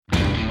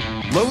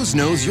Lowe's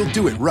knows you'll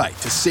do it right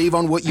to save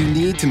on what you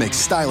need to make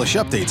stylish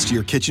updates to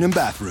your kitchen and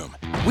bathroom.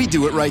 We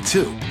do it right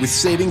too, with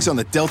savings on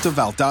the Delta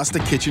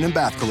Valdosta Kitchen and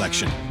Bath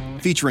Collection,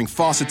 featuring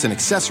faucets and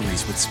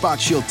accessories with Spot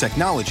Shield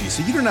technology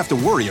so you don't have to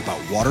worry about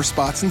water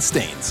spots and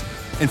stains.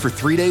 And for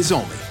 3 days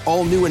only,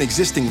 all new and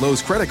existing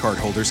Lowe's credit card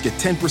holders get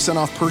 10%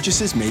 off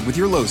purchases made with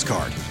your Lowe's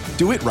card.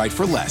 Do it right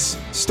for less.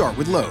 Start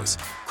with Lowe's.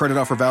 Credit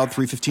offer valid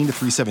 3/15 to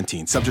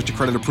 3/17. Subject to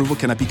credit approval,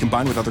 cannot be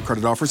combined with other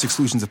credit offers.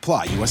 Exclusions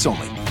apply. U.S.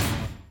 only.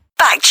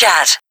 Back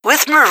Chat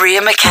with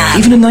Maria McCann.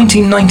 Even in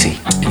 1990?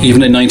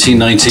 Even in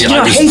 1990.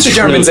 I hate the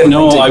Germans.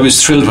 No, I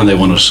was thrilled when they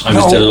won it. I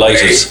was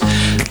delighted.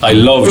 I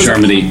love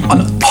Germany.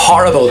 An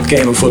horrible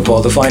game of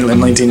football, the final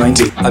in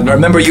 1990. I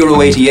remember Euro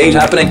 88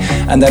 happening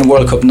and then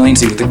World Cup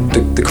 90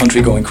 with the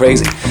country going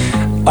crazy.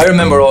 I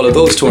remember all of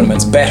those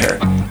tournaments better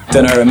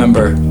than I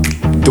remember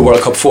the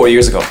World Cup 4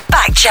 years ago.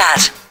 Back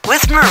Chat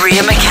with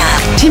Maria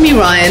McCann. Timmy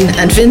Ryan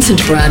and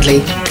Vincent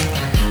Bradley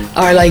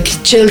are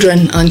like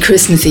children on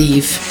Christmas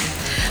Eve.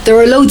 There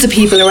are loads of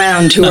people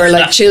around who are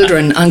like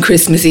children on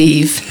Christmas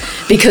Eve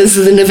because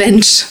of an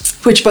event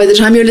which by the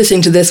time you're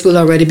listening to this will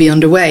already be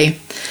underway.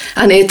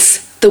 And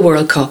it's the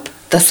World Cup,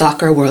 the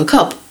Soccer World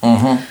Cup.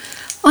 Mm-hmm.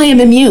 I am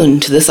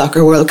immune to the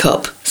Soccer World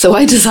Cup, so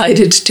I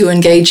decided to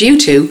engage you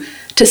two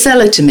to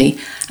sell it to me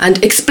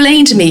and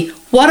explain to me,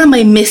 what am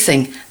I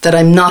missing that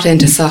I'm not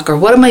into soccer?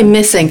 What am I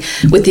missing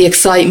with the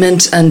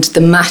excitement and the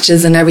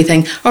matches and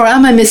everything? Or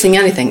am I missing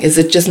anything? Is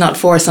it just not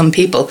for some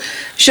people?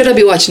 Should I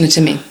be watching it,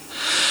 Timmy?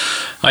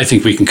 I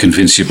think we can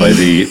convince you by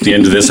the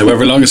end of this,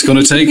 however long it's going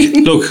to take.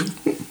 Look,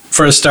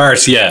 for a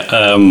start,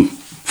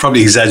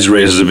 probably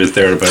exaggerated a bit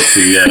there about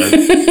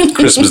the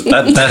Christmas,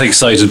 that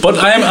excited. But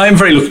I'm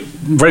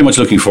very much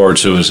looking forward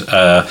to it.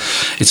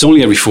 It's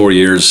only every 4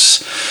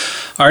 years.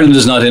 Ireland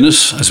is not in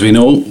it, as we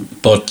know,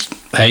 but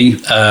hey,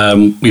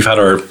 we've had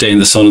our day in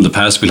the sun in the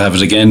past, we'll have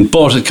it again,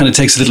 but it kind of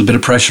takes a little bit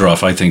of pressure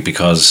off, I think,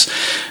 because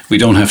we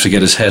don't have to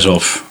get his head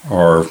up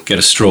or get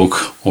a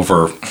stroke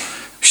over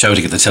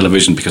shouting at the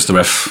television because the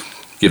ref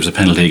gives a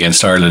penalty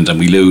against Ireland and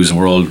we lose and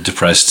we're all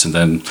depressed, and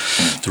then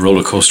the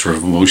roller coaster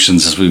of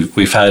emotions as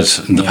we've had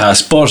in the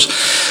past. But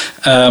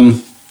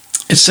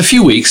it's a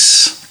few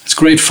weeks, it's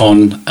great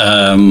fun.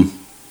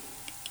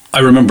 I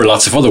remember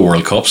lots of other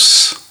World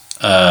Cups,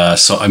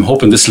 so I'm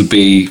hoping this will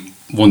be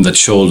one that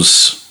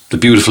shows the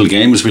beautiful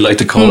game, as we like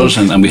to call it,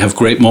 and we have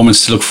great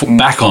moments to look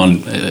back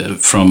on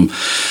from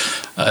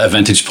a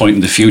vantage point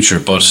in the future.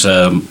 But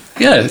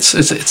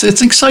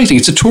it's exciting.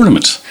 It's a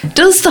tournament.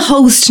 Does the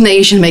host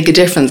nation make a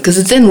difference? Because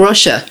it's in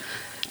Russia.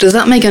 Does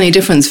that make any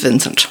difference,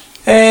 Vincent?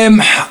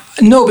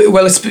 No,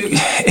 but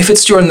if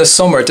it's during the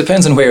summer, it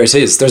depends on where it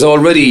is. There's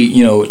already,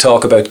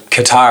 talk about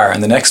Qatar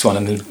and the next one,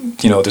 and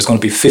there's going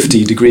to be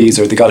 50 degrees,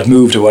 or they got it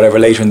moved or whatever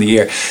later in the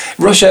year.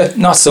 Russia,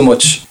 not so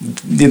much.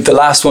 The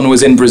last one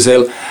was in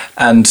Brazil,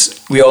 and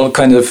we all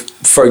kind of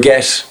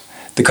forget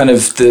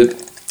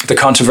the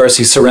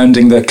controversy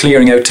surrounding the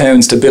clearing out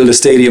towns to build a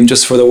stadium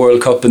just for the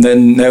World Cup, and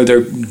then now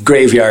they're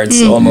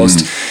graveyards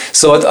almost.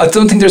 So I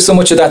don't think there's so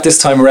much of that this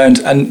time around,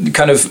 and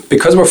kind of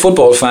because we're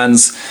football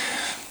fans,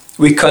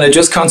 we kind of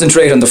just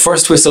concentrate on the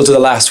first whistle to the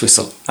last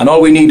whistle, and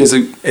all we need is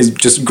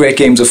just great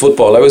games of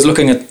football. I was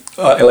looking at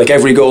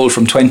every goal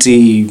from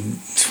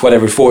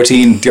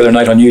 2014 the other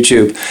night on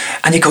YouTube,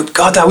 and you go,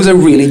 God, that was a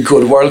really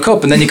good World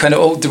Cup. And then you kind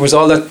of, there was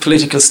all that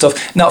political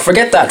stuff. Now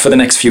forget that for the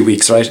next few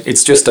weeks, right?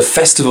 It's just a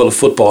festival of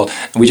football,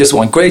 and we just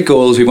want great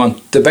goals. We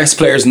want the best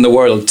players in the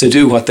world to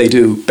do what they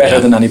do better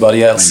than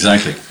anybody else.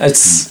 Exactly.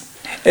 It's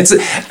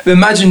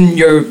imagine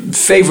your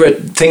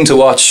favourite thing to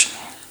watch,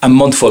 a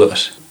month full of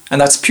it. And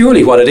that's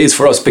purely what it is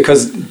for us,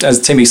 because, as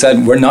Timmy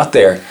said, we're not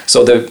there,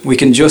 so that we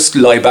can just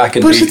lie back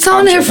and. But it's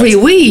on every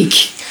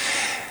week.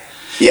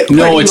 Yeah,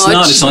 no, it's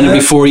not. It's on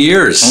every 4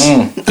 years.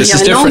 This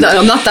is different.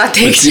 I'm not that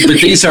tasty. But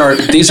these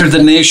are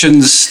the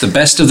nations, the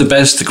best of the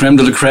best, the creme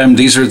de la creme.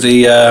 These are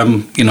the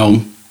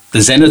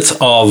the zenith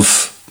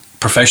of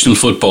professional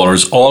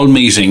footballers, all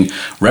meeting,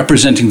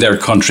 representing their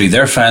country,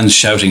 their fans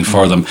shouting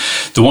for them.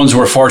 The ones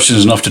who are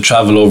fortunate enough to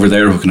travel over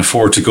there, who can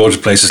afford to go to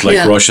places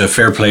like Russia,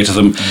 fair play to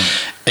them.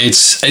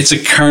 It's a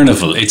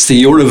carnival. It's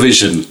the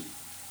Eurovision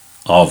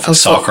of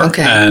soccer.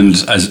 Okay. And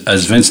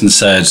as Vincent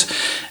said,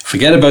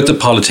 forget about the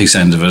politics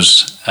end of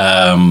it.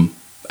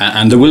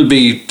 And there will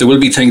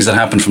be things that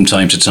happen from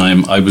time to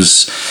time. I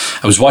was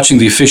watching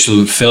the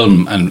official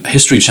film, and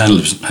History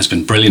Channel has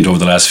been brilliant over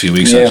the last few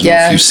weeks.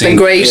 It's been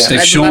great.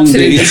 They've shown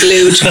absolutely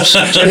glued.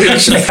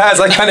 It has.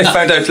 I kind of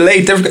found out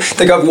late.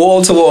 They got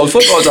wall-to-wall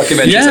football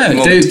documentaries. Yeah,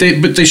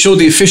 but they show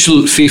the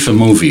official FIFA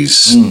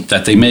movies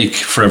that they make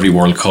for every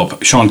World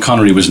Cup. Sean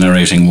Connery was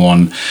narrating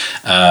one.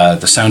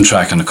 The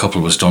soundtrack on a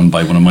couple was done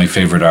by one of my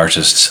favourite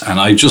artists, and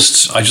I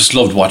just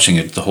loved watching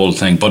it, the whole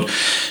thing. But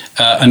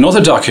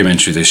another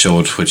documentary they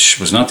showed, which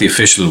was not the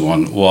official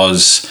one,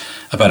 was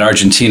about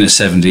Argentina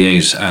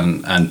 78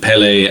 and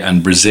Pele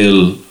and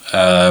Brazil,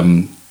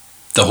 the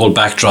whole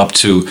backdrop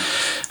to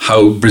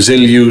how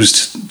Brazil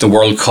used the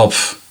World Cup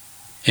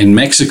in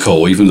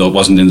Mexico, even though it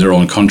wasn't in their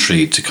own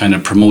country, to kind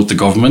of promote the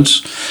government.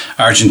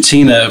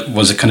 Argentina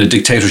was a kind of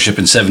dictatorship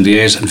in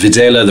 78, and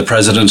Videla, the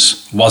president,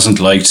 wasn't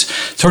liked.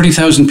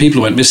 30,000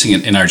 people went missing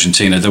in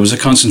Argentina. There was a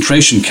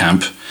concentration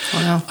camp,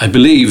 Wow. I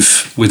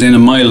believe, within a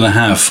mile and a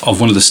half of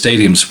one of the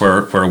stadiums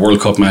where a World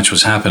Cup match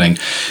was happening.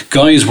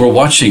 Guys were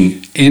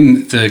watching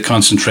in the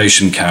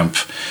concentration camp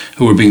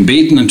who were being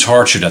beaten and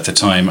tortured at the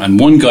time. And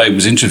one guy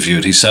was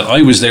interviewed. He said,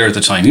 I was there at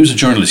the time. He was a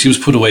journalist. He was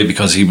put away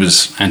because he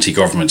was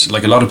anti-government.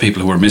 Like a lot of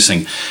people who were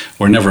missing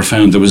were never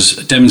found. There was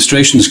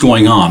demonstrations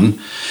going on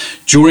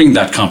during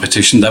that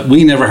competition that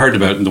we never heard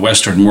about in the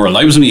Western world.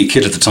 I was only a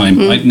kid at the time.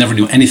 I never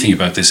knew anything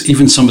about this.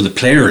 Even some of the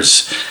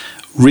players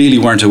really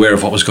weren't aware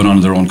of what was going on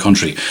in their own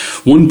country.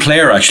 One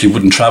player actually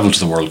wouldn't travel to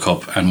the World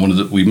Cup, and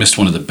we missed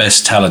one of the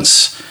best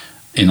talents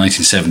in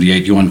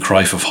 1978, Johan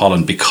Cruyff of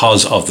Holland,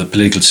 because of the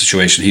political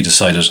situation. He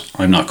decided,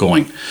 I'm not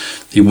going.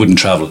 He wouldn't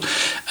travel,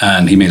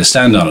 and he made a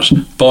stand on it.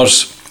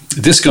 But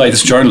this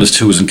journalist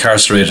who was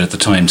incarcerated at the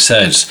time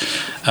said,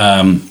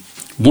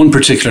 one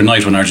particular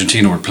night when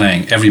Argentina were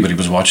playing, everybody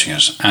was watching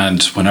it,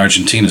 and when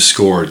Argentina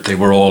scored, they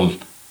were all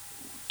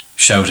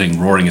shouting,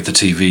 roaring at the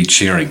TV,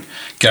 cheering.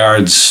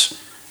 Guards,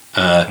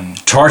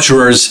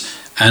 torturers,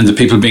 and the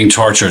people being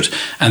tortured,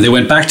 and they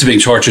went back to being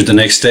tortured the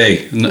next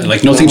day,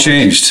 like nothing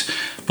changed.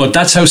 But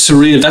that's how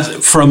surreal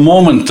that. For a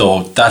moment,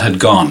 though, that had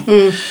gone.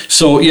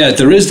 So yeah,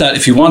 there is that.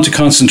 If you want to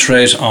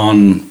concentrate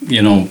on,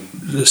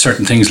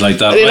 certain things like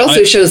that, It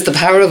also shows the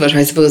power of it,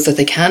 I suppose, that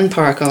they can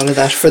park all of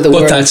that for the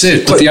world. But that's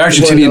it. But the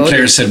Argentinian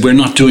players said, we're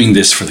not doing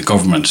this for the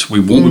government. We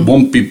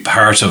won't be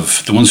part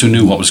of. The ones who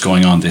knew what was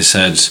going on, they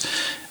said,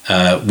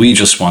 we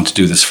just want to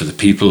do this for the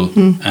people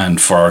and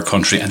for our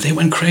country. And they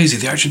went crazy.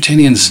 The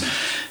Argentinians,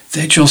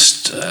 they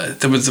just,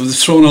 they were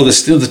throwing all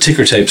this, the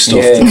ticker tape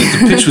stuff. Yeah.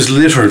 The pitch was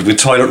littered with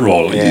toilet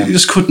roll. Yeah. You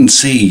just couldn't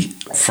see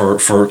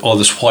for all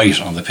this white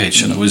on the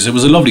pitch. And it was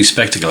a lovely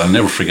spectacle. I'll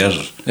never forget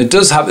it. It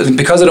does happen,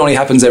 because it only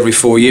happens every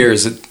 4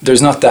 years.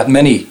 There's not that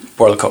many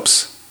World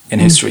Cups in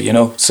history,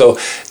 so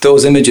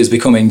those images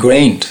become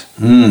ingrained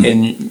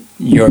in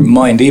your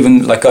mind.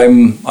 Even like I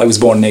was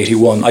born in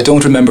 81. I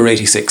don't remember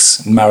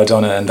 86,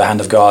 Maradona and the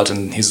hand of God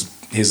and his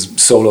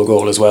solo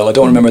goal as well. I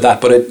don't remember that,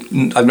 but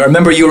I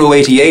remember Euro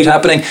 88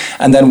 happening,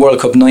 and then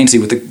World Cup 90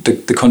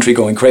 with the country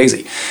going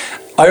crazy.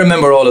 I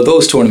remember all of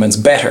those tournaments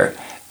better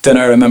than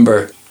I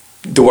remember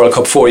the World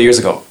Cup 4 years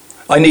ago.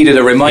 I needed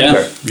a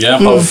reminder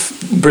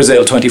of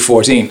Brazil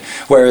 2014,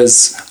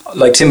 whereas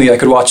like Timmy, I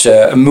could watch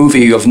a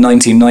movie of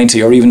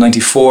 1990 or even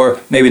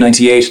 94, maybe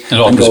 98. And it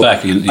all goes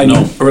back,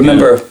 I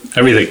remember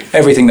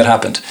everything that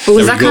happened. But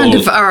was that kind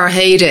of our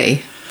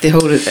heyday, the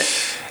whole of it?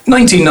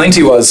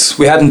 1990 was.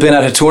 We hadn't been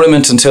at a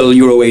tournament until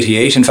Euro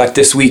 88. In fact,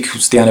 this week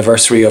was the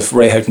anniversary of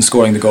Ray Houghton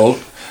scoring the goal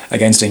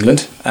against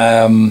England.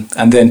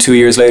 And then 2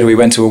 years later we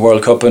went to a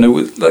World Cup, and it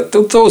was like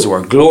those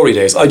were glory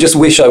days. I just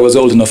wish I was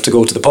old enough to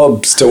go to the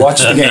pubs to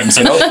watch the games,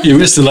 You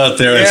missed a lot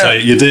there, I tell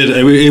you. You did.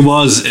 It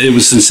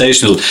was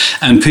sensational,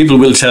 and people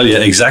will tell you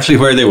exactly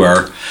where they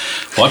were,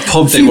 what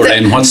pub they were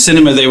in, what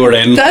cinema they were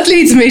in. That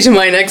leads me to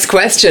my next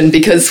question,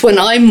 because when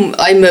I'm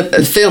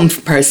a film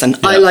person,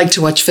 I like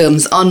to watch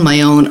films on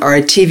my own, or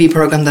a TV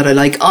program that I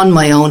like on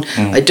my own.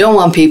 I don't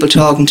want people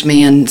talking to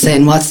me and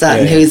saying what's that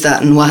and who's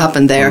that and what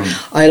happened there.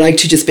 I like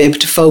to just be able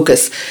to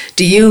focus.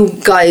 Do you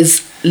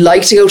guys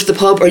like to go to the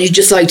pub, or you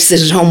just like to sit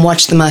at home,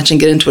 watch the match and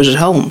get into it at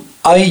home?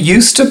 I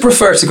used to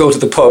prefer to go to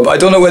the pub. I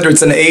don't know whether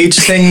it's an age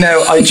thing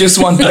now. I just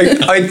want,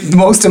 the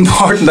most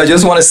important, I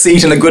just want a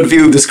seat and a good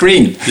view of the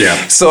screen. Yeah.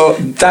 So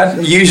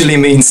that usually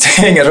means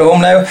staying at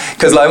home now,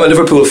 because I'm a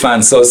Liverpool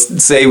fan. So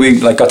say we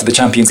got to the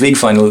Champions League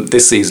final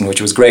this season,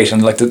 which was great,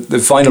 and the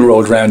final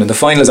rolled round, and the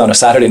final is on a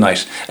Saturday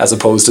night as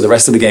opposed to the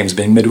rest of the games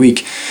being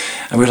midweek.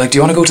 And we were like, do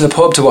you want to go to the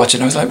pub to watch it?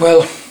 And I was like,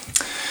 well,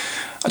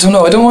 I don't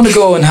know. I don't want to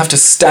go and have to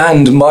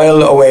stand a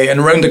mile away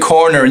and round the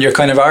corner and you're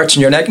kind of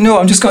arching your neck. No,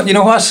 I'm just going, you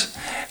know what?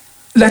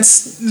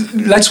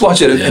 Let's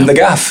watch it in the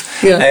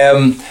gaff.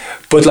 Yeah.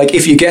 But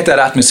if you get that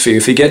atmosphere,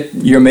 if you get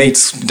your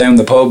mates down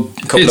the pub,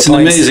 a couple of pints, it's an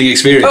amazing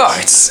experience.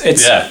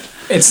 Oh,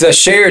 it's a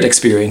shared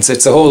experience.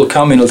 It's a whole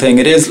communal thing.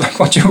 It is like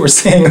what you were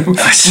saying,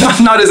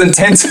 not as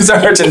intense as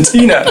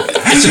Argentina.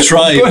 It's a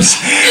tribe.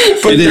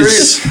 But there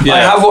is. I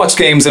have watched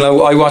games, and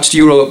I watched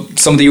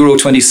some of the Euro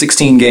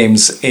 2016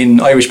 games in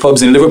Irish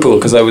pubs in Liverpool,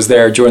 because I was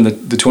there during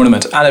the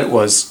tournament, and it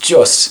was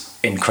just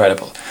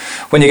incredible.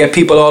 When you get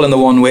people all in the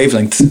one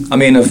wavelength, I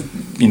mean,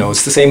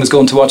 it's the same as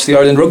going to watch the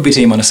Ireland rugby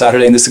team on a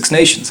Saturday in the Six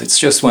Nations. It's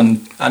just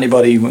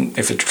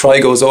if a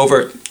try goes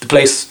over, the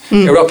place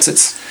erupts.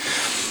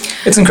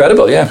 It's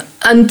incredible, yeah.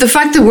 And the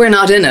fact that we're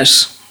not in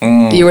it,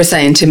 you were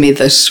saying to me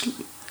that's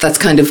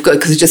kind of good,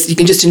 because you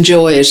can just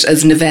enjoy it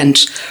as an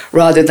event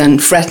rather than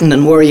fretting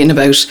and worrying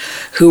about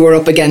who we're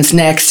up against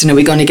next, and are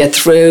we going to get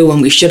through,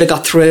 and we should have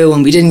got through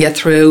and we didn't get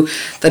through.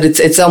 That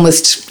it's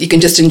almost, you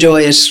can just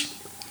enjoy it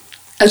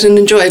at an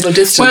enjoyable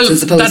distance Well,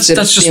 as opposed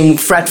that's to being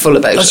fretful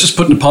about That's it. just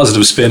putting a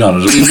positive spin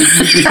on it.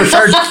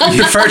 We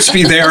prefer to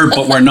be there,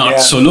 but we're not. Yeah.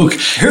 So look,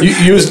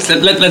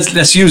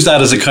 let's use that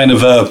as a kind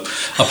of a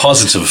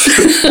positive.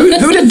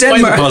 Who did Find the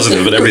Denmark?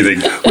 positive in everything.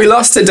 We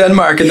lost to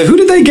Denmark, and who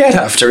did they get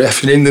after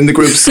in the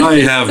groups?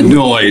 I have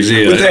no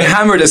idea. They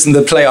hammered us in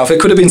the playoff. It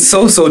could have been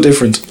so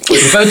different.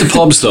 About the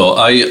pubs, though,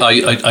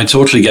 I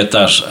totally get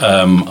that.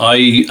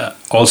 I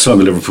also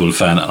am a Liverpool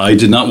fan, and I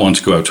did not want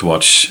to go out to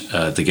watch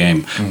the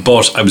game,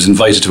 but I was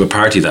invited to a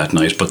party that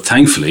night. But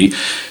thankfully,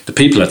 the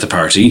people at the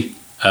party,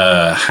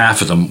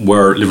 half of them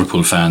were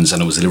Liverpool fans,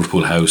 and it was a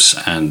Liverpool house,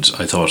 and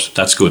I thought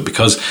that's good,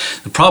 because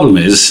the problem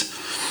is,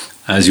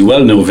 as you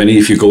well know, Vinny,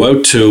 if you go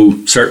out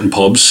to certain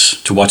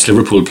pubs to watch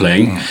Liverpool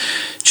playing,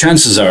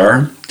 chances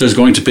are there's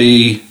going to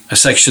be a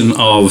section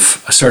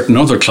of a certain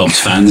other club's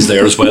fans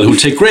there as well who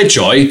take great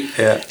joy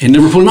in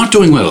Liverpool not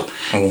doing well.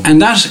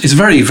 And that is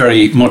very,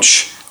 very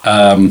much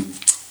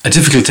a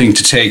difficult thing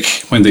to take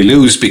when they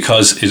lose,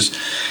 because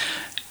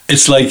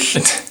it's like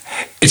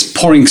it's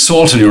pouring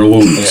salt in your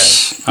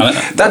wounds. And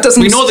That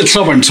doesn't. we know the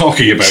club I'm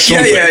talking about.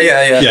 don't we?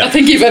 Yeah. I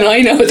think even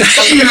I know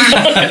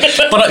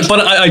that.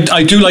 But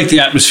I do like the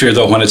atmosphere,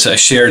 though, when it's a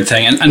shared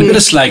thing, and a bit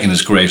of slagging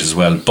is great as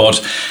well.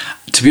 But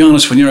to be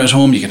honest, when you're at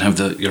home, you can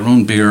have your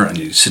own beer and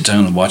you sit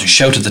down and watch, you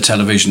shout at the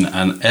television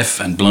and F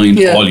and blind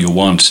all you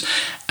want.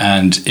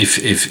 And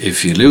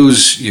if you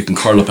lose, you can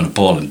curl up in a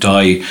ball and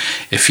die.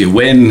 If you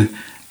win,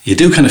 you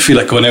do kind of feel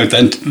like going out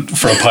then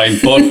for a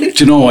pint, but do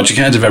you know what? You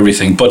can't have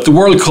everything. But the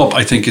World Cup,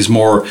 I think, is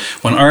more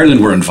when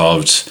Ireland were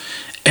involved.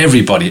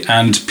 Everybody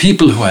and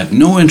people who had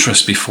no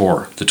interest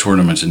before the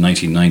tournament in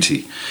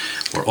 1990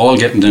 were all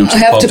getting down to I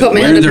the have pub to put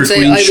my wearing hand up their and say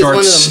green I was one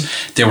of shirts.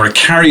 them. They were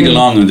carried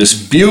along in this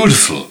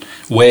beautiful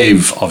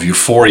wave of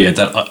euphoria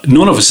that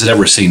none of us had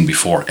ever seen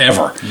before,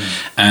 ever.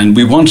 And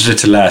we wanted it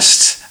to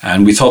last,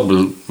 and we thought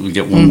we'll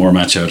get one more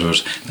match out of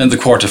it. Then the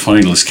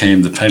quarterfinals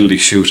came, the penalty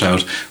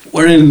shootout.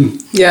 We're in,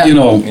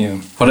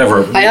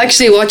 whatever. I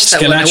actually watched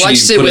that one. I Schillaci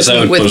watched it put us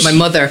out, with but- my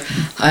mother,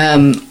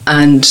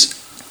 and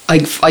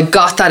I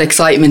got that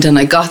excitement and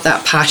I got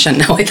that passion.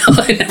 Now I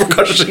thought I never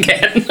got it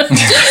again,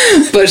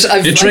 but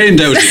It drained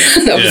out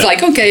again. I was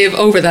like, okay, I'm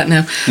over that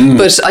now.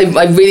 But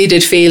I really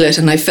did feel it,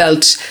 and I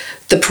felt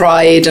the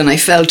pride, and I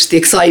felt the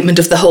excitement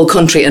of the whole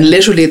country, and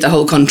literally the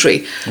whole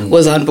country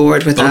was on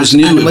board with But that. it was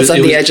new. And was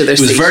on the edge of their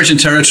seat. It was virgin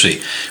territory.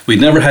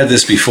 We'd never had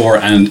this before,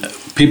 and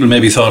people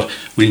maybe thought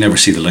we'll never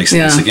see the likes of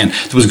this again.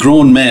 There was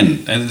grown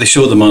men, and they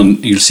show them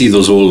on. You'll see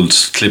those old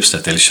clips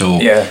that they'll show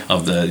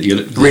of the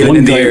Reeling in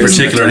one the guy in ears.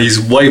 particular. He's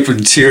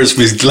wiping tears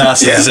from his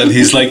glasses, and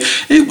he's like,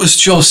 it was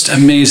just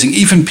amazing.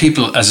 Even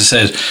people, as I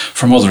said,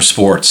 from other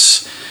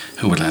sports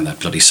who would land that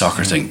bloody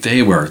soccer thing,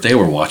 they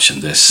were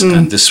watching this,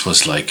 and this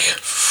was like.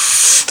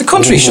 The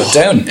country shut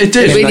down. It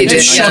did. It really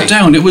did. shut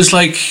down. It was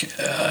like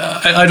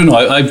I don't know.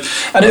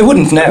 And it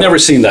wouldn't now. I've never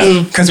seen that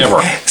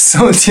ever.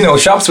 So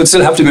shops would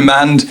still have to be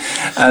manned,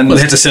 and Well,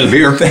 they had to sell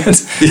beer.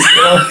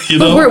 You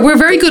know. But we're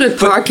very good at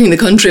parking the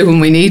country when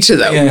we need to,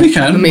 though. Yeah. We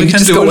can. I mean, We can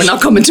just do go, it. we're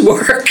not coming to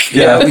work.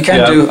 Yeah, we can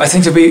Yeah. do. I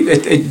think there'll be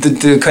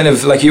the kind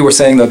of like you were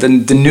saying that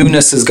the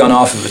newness has gone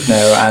off of it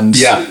now, and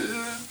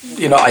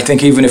I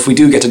think even if we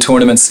do get to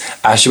tournaments,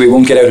 actually we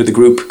won't get out of the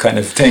group kind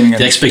of thing.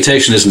 The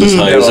expectation isn't as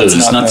high, No, is it? it's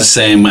It's not, not no. the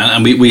same,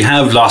 and we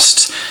have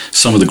lost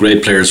some of the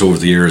great players over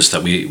the years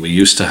that we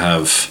used to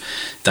have,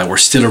 that were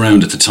still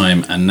around at the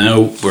time, and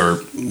now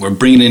we're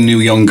bringing in new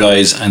young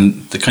guys,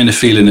 and the kind of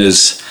feeling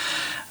is,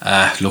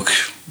 look,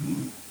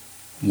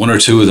 one or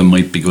two of them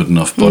might be good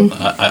enough, but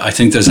I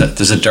think there's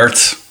a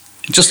dearth.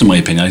 Just in my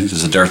opinion, I think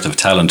there's a dearth of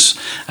talent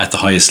at the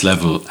highest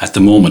level at the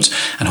moment,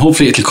 and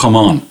hopefully it'll come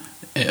on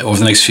over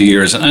the next few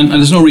years. And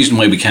there's no reason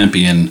why we can't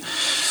be in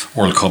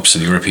World Cups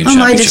and European Am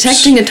I Championships.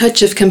 detecting a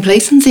touch of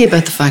complacency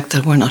about the fact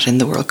that we're not in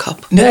the World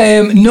Cup?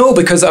 No,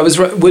 because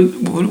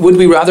would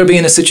we rather be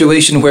in a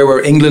situation where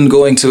we're England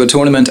going to a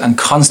tournament and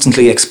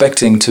constantly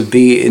expecting to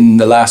be in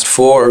the last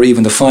four or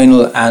even the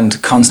final, and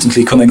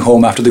constantly coming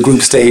home after the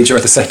group stage or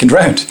the second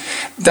round?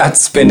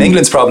 That's been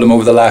England's problem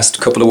over the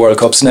last couple of World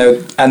Cups now,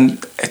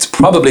 and it's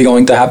probably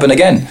going to happen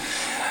again.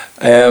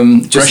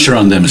 Just Pressure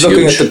on them is looking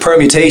huge. at the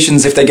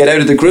permutations, if they get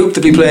out of the group,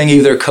 they'll be playing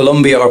either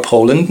Colombia or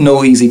Poland.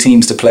 No easy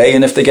teams to play,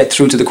 and if they get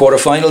through to the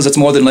quarterfinals, it's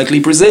more than likely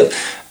Brazil.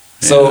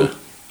 So,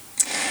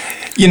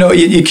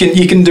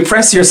 you can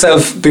depress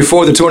yourself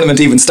before the tournament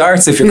even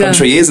starts if your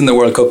country is in the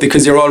World Cup,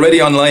 because you're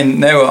already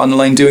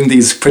online doing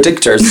these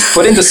predictors.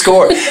 Put in the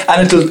score,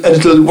 and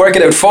it'll work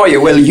it out for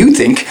you. Well, you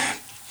think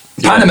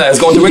Panama is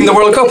going to win the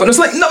World Cup, and it's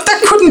like, no,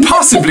 that couldn't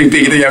possibly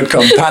be the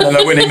outcome.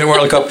 Panama winning the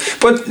World Cup,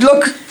 but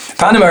look.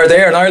 Panama are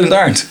there and Ireland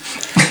aren't.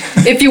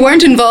 If you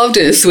weren't involved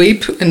in a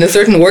sweep in a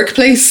certain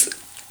workplace,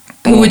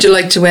 who would you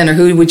like to win, or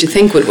who would you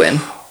think would win?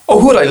 Oh,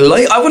 who would I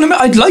like?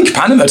 I'd like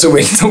Panama to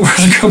win the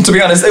World Cup, to be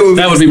honest.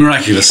 That would be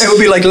miraculous. It would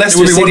be like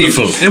Leicester It would be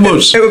City. wonderful. It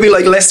would. It would be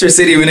like Leicester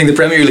City winning the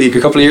Premier League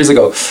a couple of years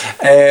ago.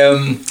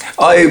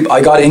 I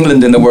got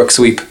England in the work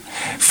sweep.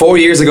 4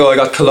 years ago, I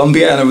got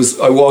Columbia, and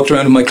I walked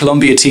around with my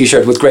Columbia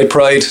T-shirt with great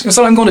pride.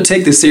 So I'm going to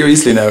take this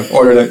seriously now.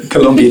 Ordered a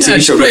Columbia T-shirt.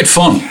 It's great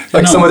fun.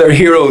 Like some of their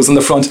heroes on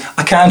the front.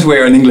 I can't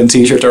wear an England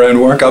T-shirt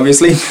around work,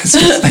 obviously.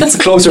 It's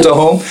closer to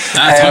home.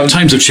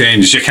 Times have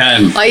changed. You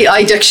can.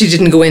 I actually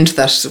didn't go into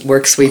that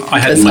work sweep. I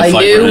had my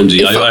fibre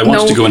handy. I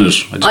wanted to go in it.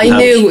 I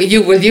knew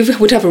you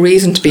would have a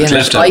reason to be in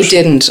it. I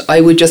didn't.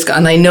 I would just,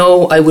 and I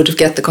know I would have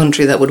get the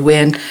country that would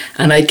win,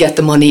 and I'd get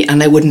the money,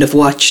 and I wouldn't have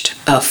watched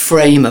a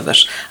frame of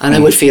it, and I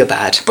would feel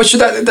bad. But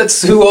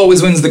that's who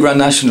always wins the Grand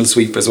National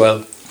sweep as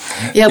well.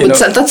 Yeah, but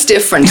that's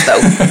different though.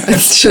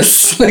 It's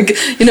just like,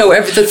 but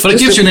it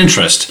gives you an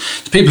interest.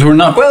 The people who are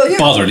not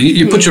bothered,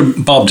 you put your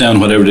bob down,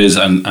 whatever it is,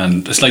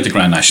 and it's like the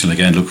Grand National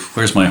again. Look,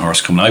 where's my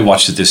horse coming? I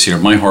watched it this year.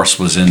 My horse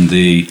was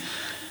he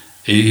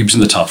was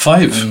in the top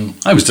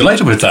 5. I was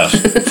delighted with that.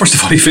 First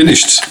of all, he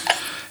finished,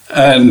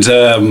 and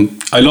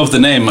I love the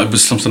name. It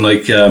was something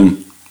like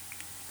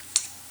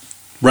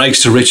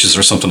Rags to Riches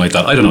or something like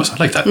that. I don't know. I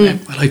like that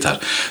name. I like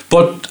that.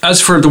 But as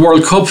for the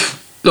World Cup,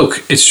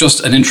 look, it's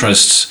just an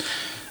interest.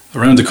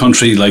 Around the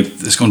country, like,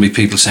 there's going to be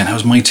people saying,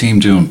 how's my team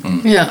doing?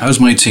 Yeah. How's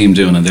my team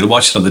doing? And they'll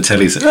watch it on the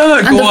telly and say,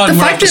 the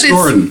fact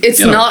that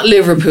it's not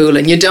Liverpool,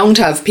 and you don't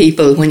have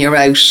people when you're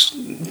out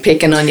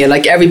picking on you,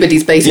 like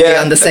everybody's basically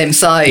on the same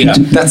side. Yeah.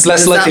 That's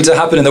less likely to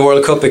happen in the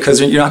World Cup,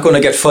 because you're not going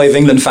to get 5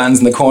 England fans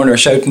in the corner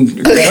shouting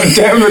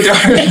down with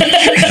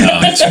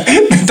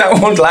that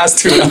won't last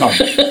too long.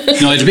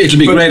 No, it'll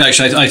be great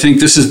actually. I think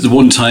this is the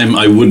one time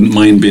I wouldn't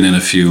mind being in a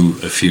few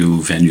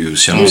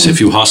venues, a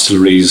few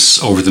hostelries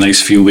over the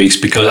next few weeks,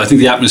 because I think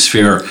the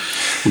atmosphere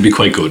would be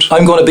quite good.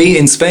 I'm going to be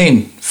in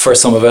Spain for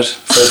some of it,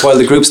 while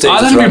the group stage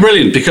is that'll be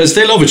brilliant, because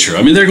they love it here.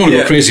 I mean, they're going to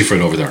go crazy for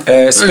it over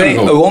there. Spain,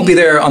 I won't be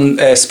there on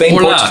Spain.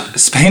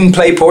 Spain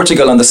play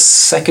Portugal on the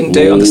second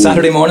day, on the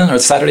Saturday morning or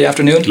Saturday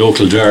afternoon.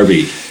 Local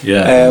derby,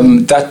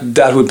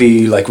 that would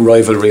be like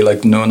rivalry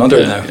like none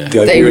other now.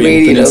 The they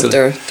really love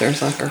their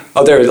soccer.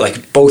 They're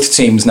like, both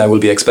teams now will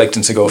be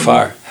expecting to go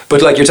far.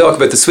 But like, you're talking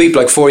about the sweep,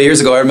 like 4 years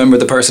ago, I remember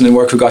the person in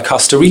work who got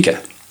Costa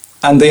Rica,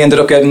 and they ended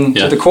up getting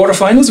to the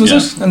quarterfinals, was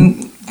it?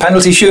 And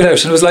penalty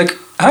shootout, and it was like,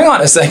 hang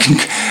on a second,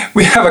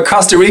 we have a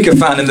Costa Rica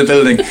fan in the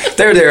building.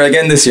 They're there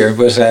again this year,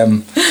 but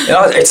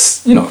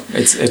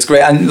it's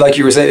great. And like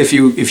you were saying,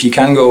 if you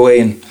can go away,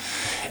 and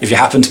if you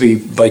happen to be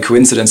by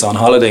coincidence on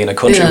holiday in a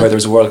country where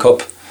there's a World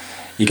Cup,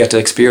 you get to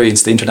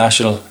experience the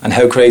international, and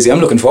how crazy. I'm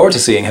looking forward to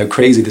seeing how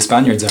crazy the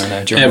Spaniards are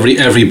now.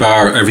 Every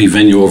bar, every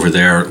venue over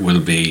there will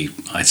be,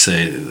 I'd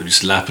say, they're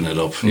just lapping it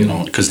up,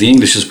 because the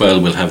English as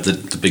well will have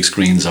the big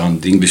screens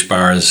on the English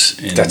bars.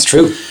 That's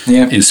true.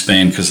 Yeah. In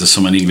Spain, because there's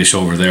so many English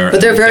over there.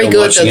 But they're very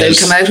good. Though. They'll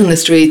come out on the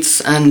streets,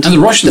 and the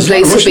Russians, the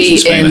place will be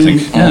Spain, in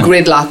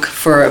gridlock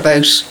for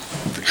about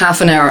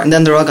half an hour, and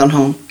then they're all gone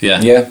home.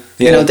 Yeah.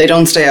 They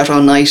don't stay out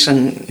all night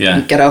and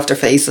get off their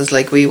faces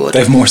like we would. They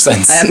have more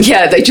sense.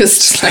 They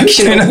just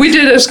we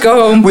did it,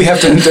 go home.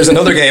 There's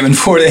another game in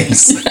 4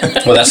 days.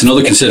 Well, that's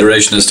another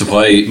consideration as to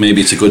why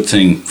maybe it's a good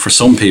thing for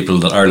some people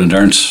that Ireland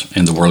aren't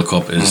in the World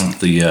Cup, is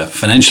the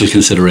financial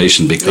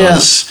consideration,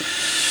 because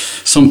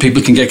some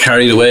people can get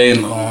carried away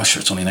and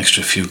it's only an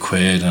extra few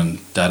quid and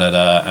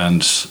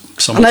and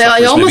and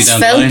I almost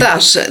felt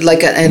that, like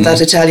that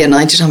Italia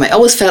 90 time, I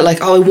always felt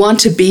like, I want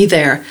to be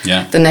there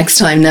the next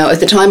time. Now, at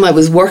the time I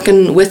was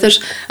working with it,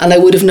 and I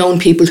would have known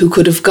people who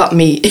could have got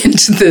me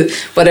into the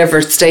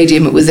whatever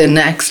stadium it was in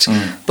next,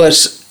 but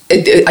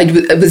I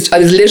was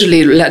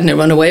literally letting it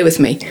run away with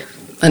me,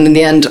 and in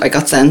the end I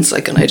got sense,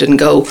 and I didn't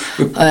go.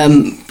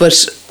 But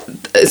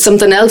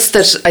something else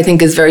that I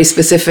think is very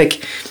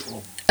specific,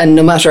 and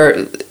no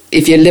matter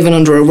if you're living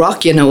under a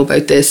rock, you know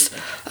about this,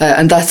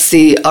 and that's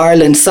the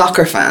Ireland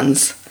soccer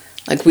fans.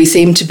 Like, we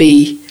seem to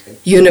be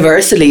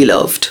universally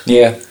loved.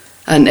 Yeah.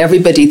 And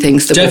everybody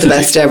thinks that we're the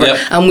best ever. Yep.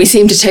 And we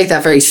seem to take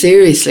that very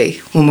seriously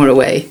when we're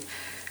away.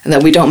 And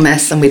that we don't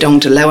mess, and we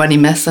don't allow any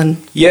messing.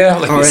 Yeah.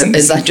 Like, or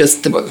is that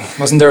just...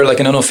 Wasn't there like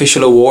an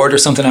unofficial award or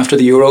something after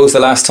the Euros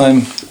the last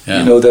time?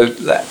 Yeah.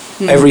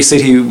 Every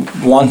city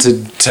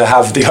wanted to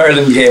have the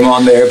Ireland game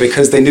on there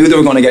because they knew they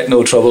were going to get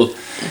no trouble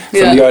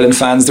from the Ireland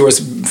fans. There was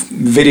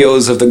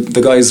videos of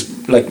the guys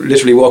like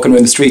literally walking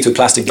around the streets with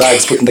plastic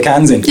bags, putting the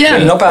cans in,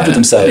 cleaning up after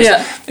themselves.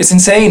 Yeah. It's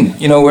insane,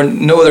 where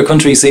no other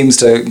country seems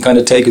to kind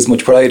of take as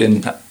much pride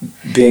in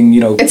being,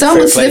 It's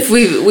almost as if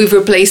we've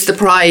replaced the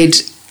pride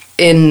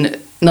in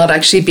not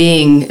actually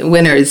being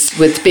winners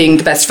with being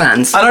the best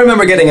fans. And I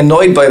remember getting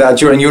annoyed by that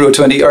during Euro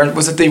 20, or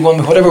was it the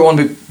one, whatever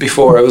one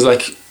before? I was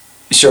like,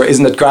 sure,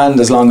 isn't it grand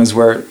as long as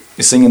we're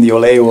singing the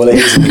ole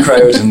ole's in the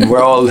crowd and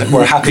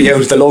we're happy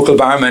out, the local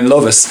barmen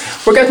love us.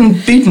 We're getting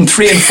beaten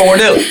 3 and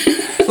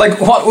 4-0.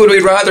 Like, what would we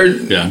rather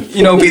be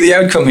the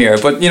outcome here?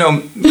 But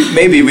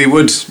maybe we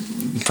would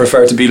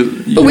prefer to be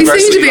but we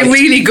seem to be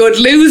really good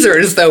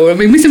losers, though. I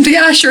mean, we seem to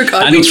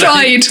we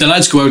tried. The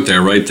lads go out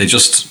there, right?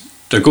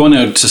 They're going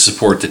out to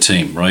support the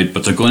team, right?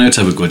 But they're going out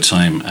to have a good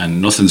time, and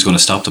nothing's going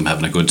to stop them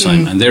having a good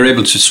time. And they're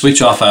able to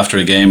switch off after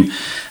a game,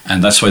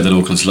 and that's why the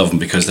locals love them,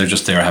 because they're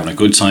just there having a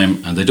good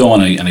time, and they don't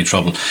want any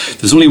trouble.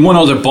 There's only one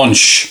other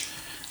bunch,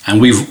 and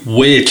we've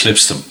way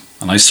eclipsed them,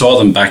 And I saw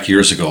them back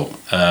years ago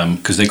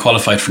because they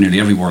qualified for nearly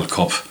every World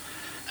Cup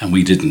and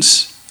we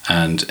didn't.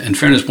 And in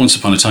fairness, once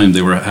upon a time,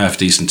 they were a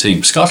half-decent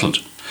team, Scotland.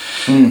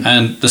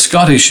 And the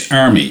Scottish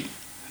Army,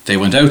 they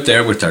went out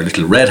there with their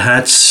little red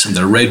hats and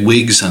their red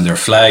wigs and their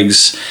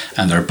flags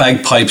and their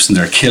bagpipes and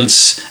their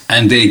kilts,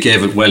 and they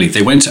gave it welly.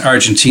 They went to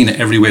Argentina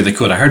every way they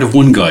could. I heard of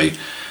one guy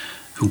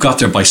who got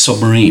there by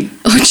submarine.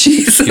 Oh,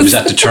 Jesus. He was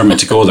that determined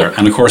to go there.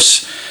 And of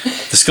course,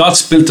 the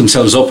Scots built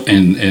themselves up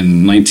in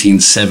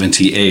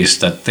 1978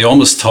 that they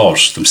almost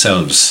thought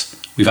themselves,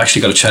 we've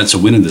actually got a chance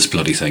of winning this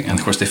bloody thing. And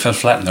of course, they fell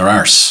flat in their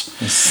arse.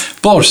 Yes.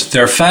 But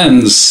their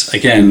fans,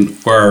 again,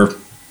 were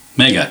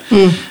mega.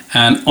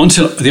 And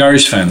until the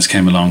Irish fans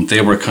came along,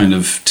 they were kind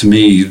of, to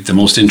me, the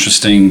most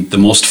interesting, the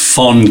most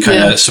fun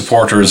kind of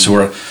supporters who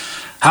were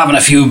having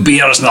a few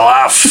beers and a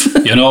laugh,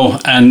 you know,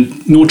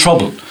 and no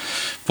trouble.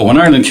 But when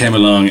Ireland came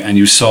along and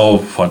you saw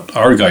what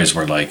our guys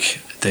were like,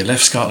 they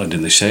left Scotland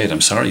in the shade.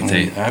 I'm sorry.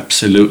 They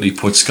absolutely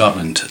put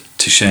Scotland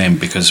to shame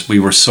because we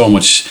were so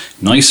much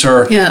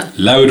nicer,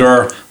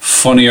 louder,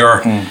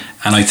 funnier,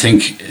 and I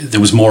think there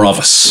was more of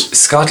us.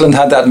 Scotland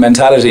had that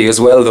mentality as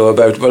well, though,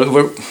 about,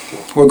 well,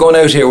 we're going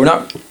out here, we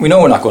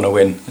know we're not going to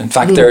win. In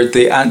fact,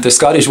 the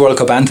Scottish World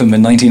Cup anthem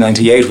in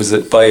 1998 was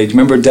by, do you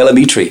remember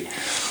Delamitri?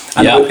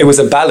 And it was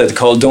a ballad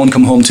called Don't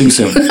Come Home Too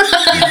Soon.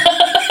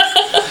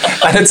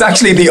 And it's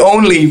actually the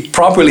only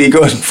properly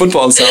good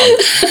football song.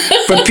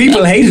 But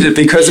people hated it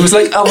because it was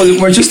like, oh,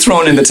 well, we're just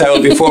throwing in the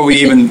towel before we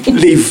even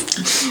leave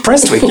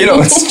Prestwick, you know.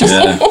 It's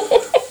just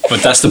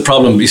But that's the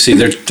problem. You see,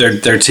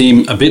 their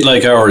team, a bit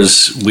like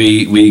ours,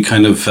 we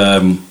kind of,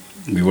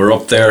 we were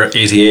up there,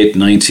 88,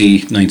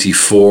 90,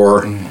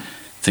 94.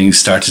 Things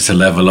started to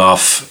level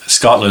off.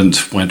 Scotland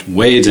went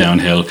way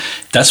downhill.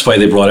 That's why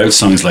they brought out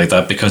songs like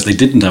that, because they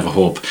didn't have a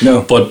hope.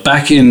 No. But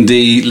back in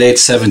the late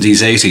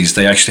 70s, 80s,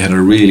 they actually had a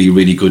really,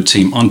 really good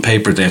team. On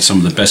paper, they had some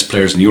of the best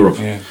players in Europe.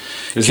 Yeah.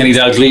 Kenny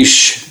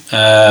Dalglish,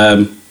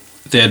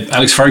 they had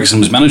Alex Ferguson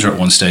was manager at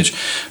one stage,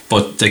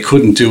 but they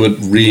couldn't do it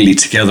really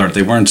together.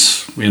 They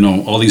weren't, you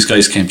know, all these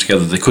guys came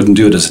together. They couldn't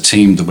do it as a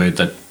team the way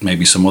that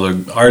maybe some other...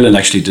 Ireland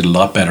actually did a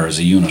lot better as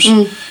a unit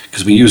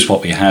because we used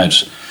what we had.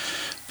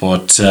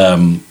 But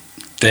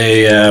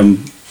they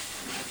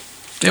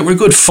were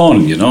good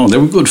fun, you know. They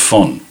were good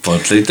fun,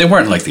 but they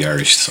weren't like the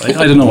Irish.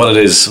 I don't know what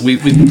it is.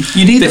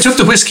 They took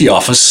the whiskey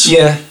off us,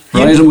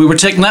 right? And we were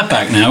taking that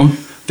back now.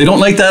 They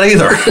don't like that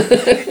either.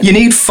 You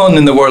need fun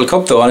in the World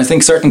Cup, though, and I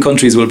think certain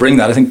countries will bring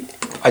that. I think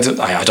I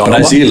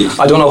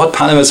don't know what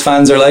Panama's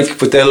fans are like,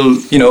 but they'll,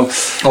 you know,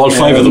 all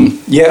five of them.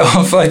 Yeah,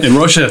 all five in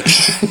Russia.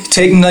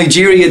 Taking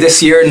Nigeria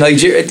this year,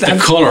 the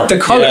colour.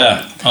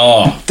 Yeah.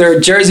 Oh. Their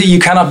jersey, you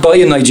cannot buy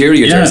a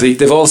Nigeria jersey.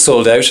 They've all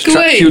sold out.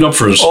 Queued up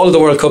for it. All of the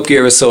World Cup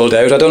gear is sold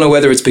out. I don't know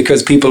whether it's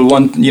because people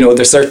want, you know,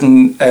 there's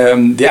certain,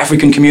 the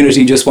African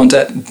community just want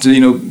to, you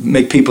know,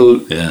 make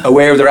people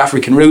aware of their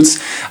African roots.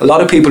 A lot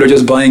of people are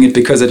just buying it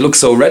because it looks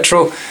so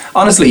retro.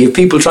 Honestly, if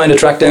people trying to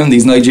track down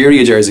these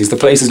Nigeria jerseys, the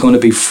place is going to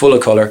be full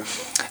of colour.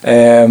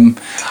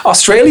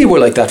 Australia were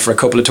like that for a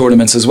couple of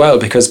tournaments as well,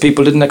 because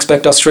people didn't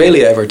expect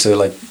Australia ever to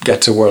like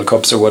get to World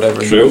Cups or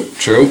whatever.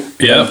 True.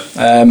 Yeah.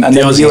 And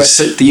then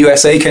the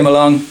USA came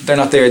along. They're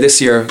not there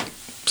this year,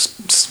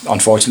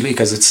 unfortunately,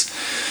 because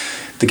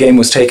the game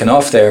was taken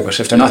off there. But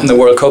if they're not in the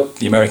World Cup,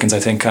 the Americans, I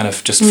think, kind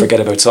of just forget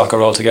about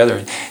soccer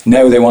altogether.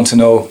 Now they want to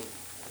know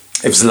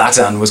if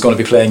Zlatan was going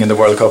to be playing in the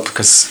World Cup,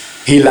 because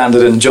he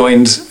landed and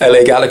joined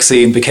LA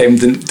Galaxy and became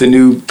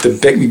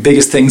the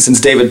biggest thing since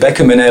David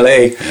Beckham in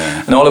LA.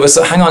 Yeah. And all of us,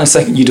 hang on a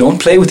second, you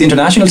don't play with the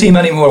international team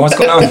anymore? What's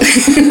going on?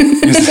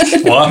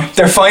 What?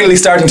 They're finally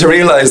starting to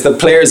realise that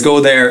players go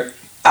there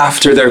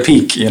after their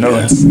peak, you know.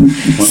 Yeah.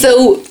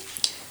 So,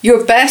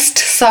 your best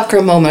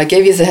soccer moment, I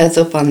gave you a heads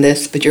up on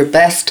this, but your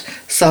best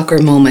soccer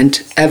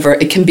moment ever,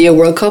 it can be a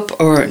World Cup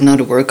or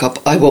not a World Cup,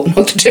 I won't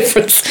know the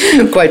difference,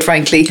 quite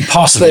frankly.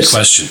 Impossible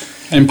question.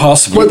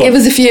 Impossible. Well, give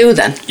us a few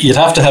then. You'd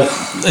have to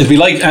have, it'd be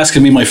like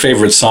asking me my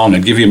favourite song.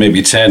 I'd give you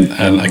maybe 10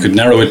 and I could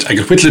narrow it, I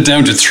could whittle it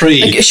down to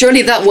 3. Like,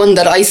 surely that one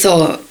that I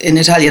saw in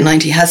Italia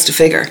 90 has to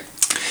figure.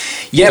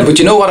 Yeah, but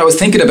you know what, I was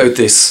thinking about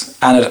this,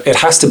 and it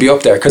has to be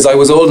up there, because I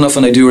was old enough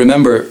and I do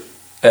remember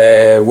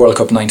World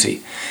Cup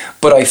 90,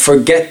 but I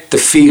forget the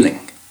feeling.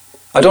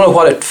 I don't know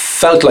what it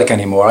felt like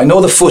anymore. I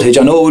know the footage.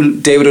 I know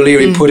David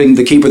O'Leary putting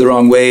the keeper the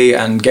wrong way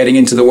and getting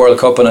into the World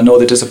Cup, and I know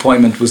the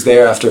disappointment was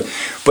there after.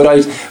 But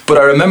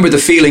I remember the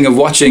feeling of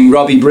watching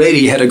Robbie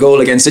Brady hit a goal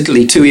against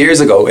Italy 2 years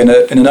ago in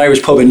an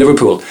Irish pub in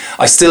Liverpool.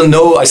 I still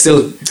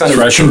kind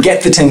of can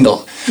get the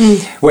tingle.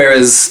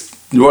 Whereas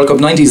the World Cup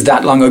 90 is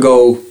that long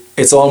ago,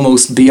 it's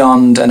almost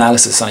beyond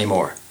analysis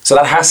anymore. So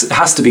that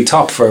has to be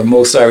top for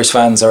most Irish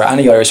fans, or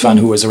any Irish fan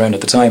who was around at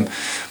the time.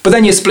 But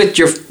then you split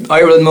your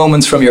Ireland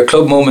moments from your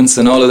club moments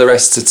and all of the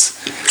rest.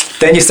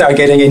 Then you start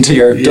getting into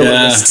your double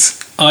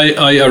lists.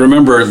 I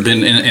remember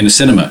being in a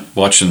cinema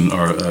watching,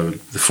 or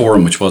the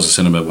Forum, which was a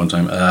cinema at one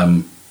time.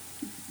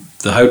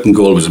 The Houghton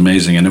goal was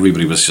amazing, and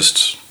everybody was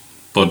just...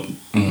 But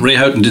Ray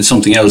Houghton did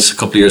something else a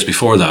couple of years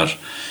before that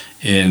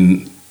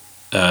in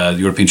the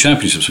European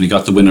Championships when he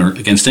got the winner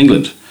against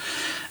England.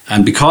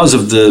 And because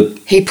of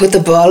He put the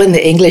ball in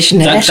the English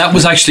net. that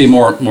was actually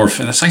more.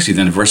 That's actually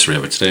the anniversary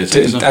of it today.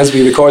 Isn't it? As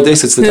we record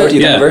this, it's the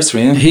 30th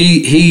anniversary.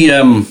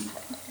 Yeah.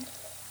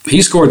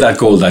 He scored that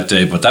goal that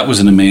day, but that was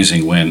an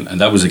amazing win,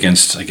 and that was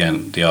against,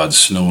 again, the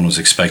odds. No one was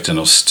expecting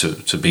us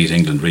to beat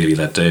England really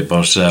that day.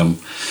 But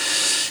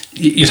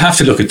you'd have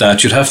to look at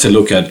that. You'd have to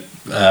look at,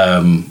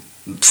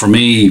 for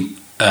me,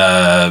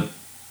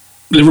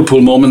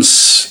 Liverpool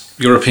moments,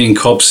 European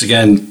Cups.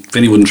 Again,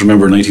 Vinny wouldn't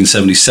remember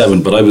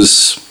 1977, but I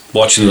was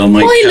watching it on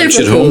my couch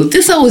Liverpool? at home.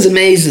 This always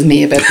amazes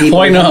me about people.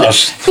 Why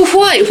not? But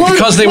why?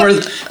 Because they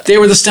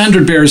were the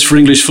standard bearers for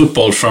English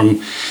football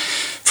from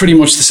pretty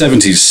much the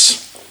 70s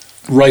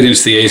right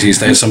into the 80s.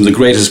 They had some of the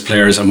greatest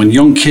players, and when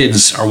young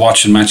kids are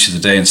watching Match of the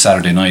Day on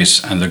Saturday night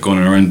and they're going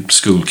around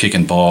school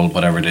kicking ball,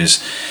 whatever it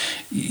is,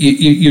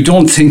 you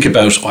don't think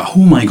about,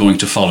 who am I going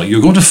to follow?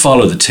 You're going to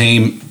follow the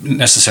team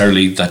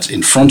necessarily that's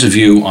in front of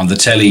you on the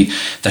telly,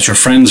 that your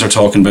friends are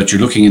talking about.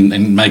 You're looking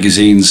in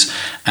magazines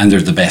and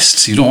they're the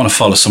best. You don't want to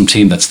follow some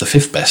team that's the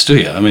fifth best, do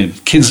you? I mean,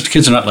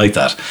 kids are not like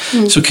that.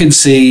 So kids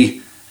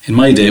see, in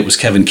my day it was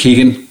Kevin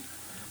Keegan,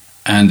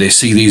 and they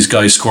see these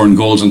guys scoring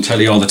goals on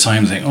telly all the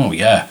time. They think, oh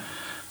yeah.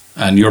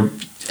 And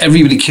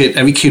every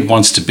kid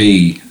wants to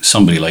be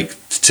somebody. Like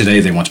today,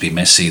 they want to be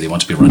Messi, they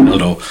want to be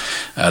Ronaldo,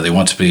 they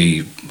want to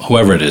be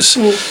whoever it is.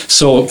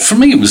 So for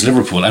me, it was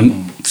Liverpool.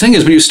 And the thing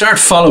is, when you start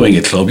following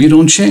a club, you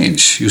don't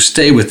change. You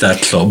stay with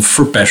that club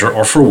for better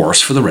or for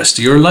worse for the rest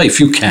of your life.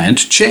 You can't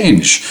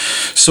change.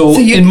 So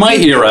in my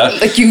era,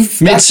 like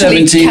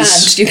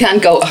mid-70s, you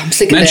can't go, I'm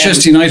sick of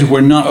Manchester United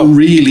were not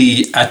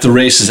really at the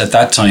races at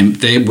that time.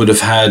 They would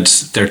have had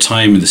their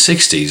time in the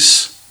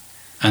 60s.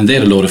 And they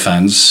had a load of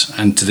fans,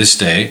 and to this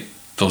day,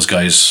 those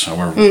guys,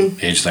 however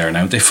age they are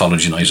now, they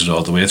followed United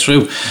all the way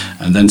through,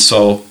 and then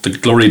saw the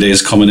glory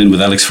days coming in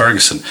with Alex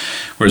Ferguson.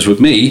 Whereas with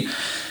me,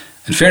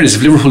 in fairness,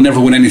 if Liverpool never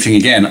win anything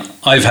again,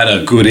 I've had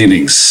a good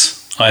innings.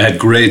 I had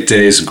great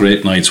days and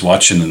great nights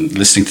watching and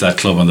listening to that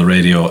club on the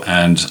radio,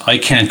 and I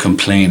can't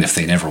complain if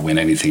they never win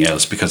anything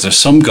else, because there's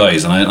some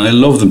guys, and I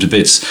love them to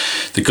bits,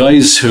 the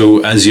guys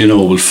who, as you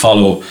know, will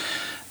follow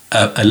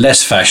a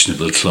less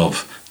fashionable club.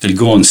 They'll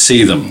go and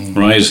see them,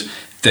 right?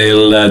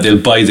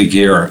 They'll buy the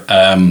gear.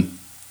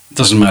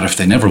 Doesn't matter if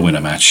they never win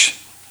a match.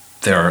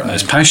 They're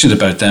as passionate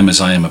about them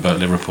as I am about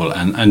Liverpool,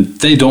 and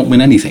they don't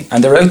win anything.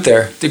 And they're out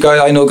there.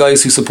 I know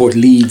guys who support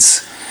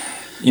Leeds.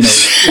 You know,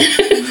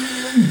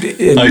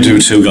 I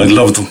do too. I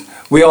love them.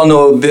 We all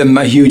know I'm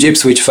a huge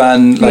Ipswich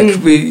fan. Like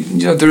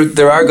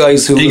there are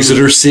guys who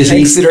Exeter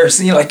City.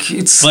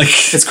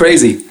 It's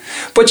crazy.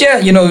 But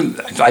yeah,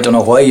 I don't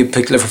know why you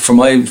picked Liverpool for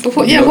my.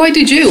 Why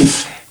did you?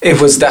 It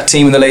was that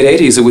team in the late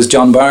 80s. It was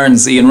John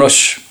Barnes, Ian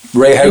Rush,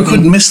 Ray Houghton. You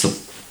couldn't miss them.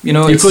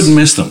 You couldn't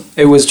miss them.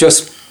 It was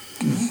just,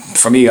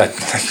 for me,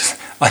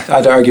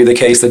 I'd argue the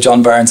case that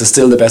John Barnes is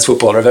still the best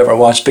footballer I've ever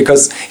watched,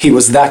 because he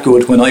was that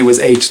good when I was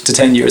 8 to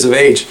 10 years of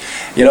age,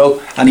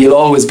 and he'll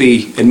always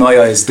be, in my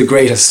eyes, the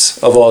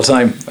greatest of all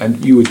time.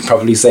 And you would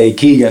probably say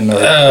Keegan or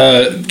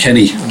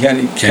Kenny.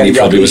 Kenny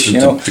probably was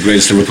Dalglish, the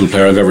greatest Liverpool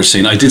player I've ever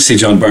seen. I did see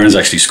John Barnes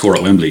actually score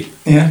at Wembley.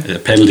 Yeah. A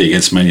penalty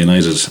against Man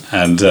United.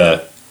 And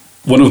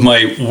one of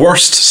my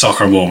worst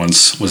soccer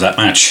moments was that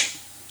match,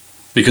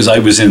 because I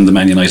was in the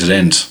Man United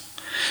end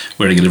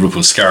wearing a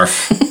Liverpool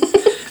scarf.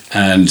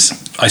 And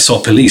I saw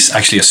police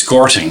actually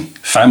escorting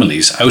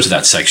families out of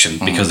that section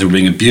because they were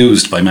being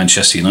abused by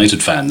Manchester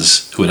United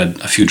fans who had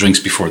a few drinks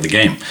before the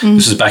game.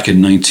 This was back in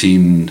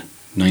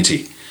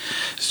 1990.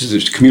 This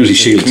is the Community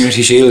Shield.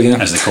 Community Shield, yeah.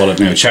 As they call it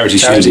now. Charity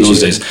Shield in those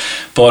days.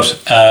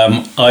 But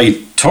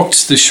I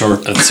tucked the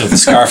shirt, so the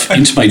scarf,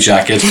 into my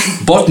jacket,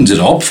 buttoned it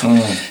up,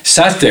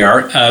 sat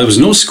there. There was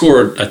no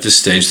score at this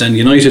stage. Then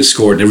United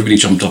scored and everybody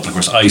jumped up. Of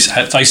course, I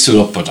stood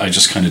up, but I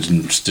just kind of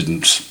didn't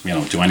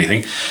do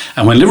anything.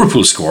 And when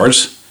Liverpool scored,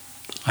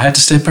 I had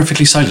to stay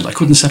perfectly silent. I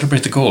couldn't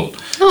celebrate the goal.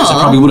 Because I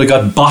probably would have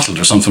got bottled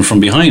or something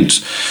from behind.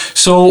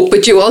 So,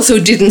 but you also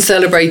didn't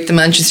celebrate the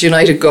Manchester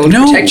United goal to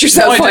protect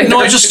yourself.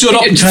 I just stood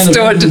up and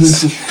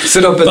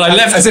stood up, but I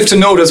left as if to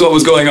notice what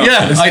was going on.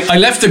 Yeah, I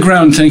left the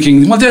ground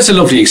thinking, well, there's a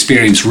lovely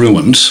experience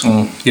ruined,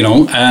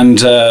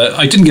 and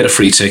I didn't get a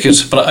free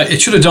ticket, but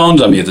it should have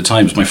dawned on me at the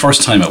time. It was my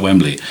first time at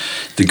Wembley.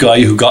 The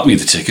guy who got me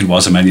the ticket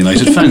was a Man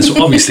United fan,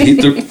 so obviously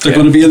they're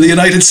going to be in the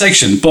United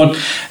section. But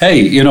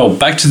hey,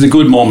 back to the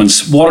good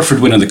moments. Waterford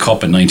winning the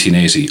Cup in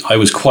 1980. I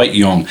was quite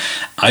young.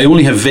 I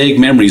only have vague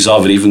memories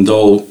of it, even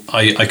though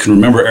I can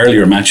remember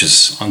earlier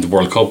matches on the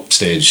World Cup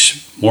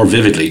stage more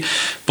vividly.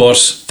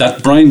 But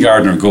that Brian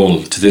Gardner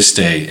goal, to this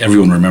day,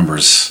 everyone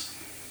remembers.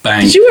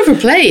 Bang. Did you ever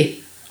play?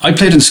 I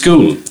played in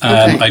school.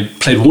 I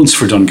played once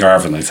for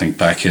Dungarvan, I think,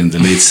 back in the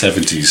late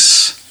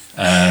 70s.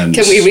 And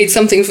can we read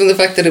something from the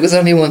fact that it was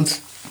only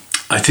once?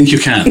 I think you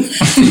can.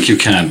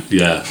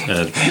 Yeah.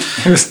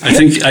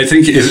 I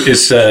think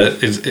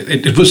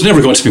it was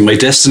never going to be my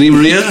destiny,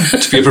 Maria,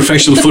 to be a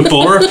professional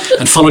footballer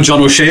and follow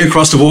John O'Shea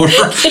across the water.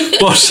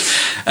 But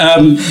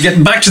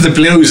getting back to the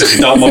Blues, if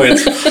you don't mind,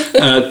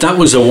 that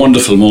was a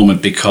wonderful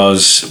moment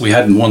because we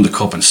hadn't won the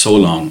cup in so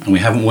long, and we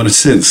haven't won it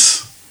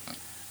since.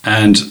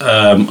 And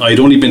I'd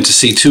only been to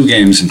see 2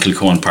 games in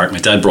Kilcoen Park. My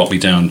dad brought me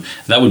down.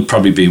 That would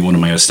probably be one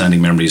of my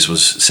outstanding memories,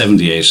 was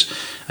 78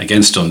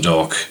 against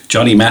Dundalk.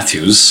 Johnny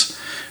Matthews,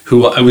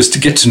 who I was to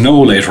get to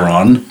know later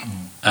on.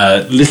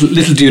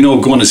 Little do you know,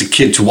 going as a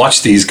kid to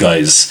watch these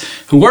guys,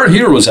 who were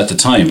heroes at the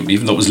time,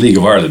 even though it was League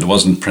of Ireland, it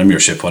wasn't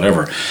Premiership,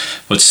 whatever.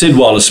 But Sid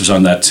Wallace was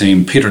on that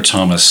team, Peter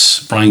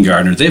Thomas, Brian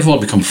Gardner, they've all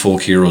become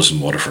folk heroes in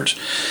Waterford.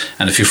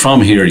 And if you're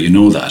from here, you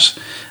know that.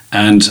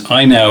 And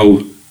I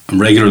now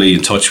am regularly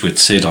in touch with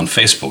Sid on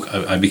Facebook.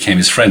 I became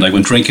his friend. I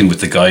went drinking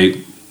with the guy.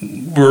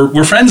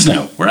 We're friends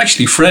now. We're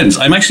actually friends.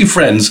 I'm actually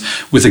friends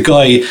with a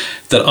guy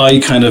that I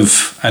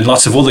and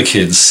lots of other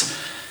kids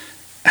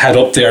had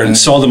up there and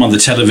saw them on the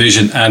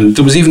television, and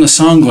there was even a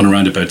song going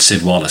around about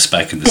Sid Wallace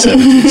back in the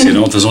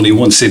 70s, there's only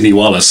one Sidney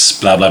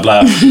Wallace, blah blah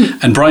blah.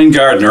 And Brian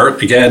Gardner,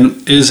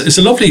 again, is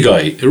a lovely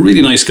guy, a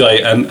really nice guy,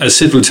 and as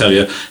Sid will tell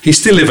you, he's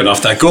still living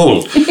off that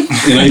goal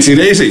in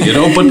 1980,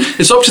 but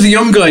it's up to the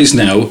young guys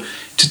now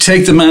to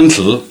take the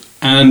mantle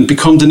and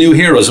become the new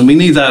heroes, and we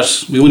need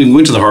that. We won't even go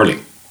into the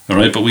hurling, all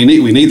right, but we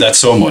need that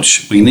so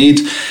much. We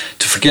need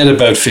to forget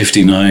about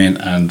 59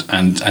 and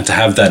to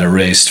have that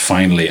erased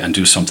finally and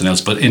do something else.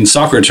 But in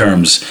soccer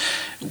terms,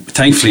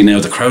 thankfully now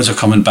the crowds are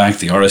coming back,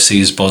 the RSC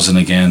is buzzing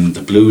again,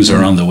 the Blues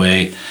are on the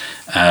way.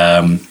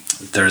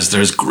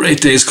 There's great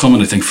days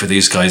coming, I think, for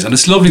these guys, and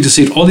it's lovely to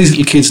see all these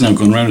little kids now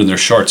going around in their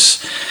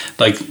shirts.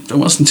 Like, there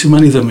wasn't too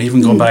many of them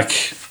even going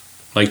back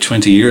like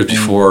 20 years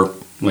before,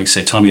 like,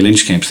 say, Tommy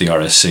Lynch came to the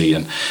RSC,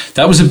 and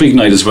that was a big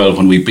night as well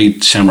when we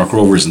beat Shamrock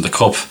Rovers in the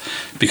Cup,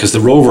 because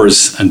the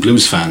Rovers and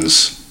Blues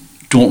fans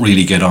don't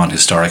really get on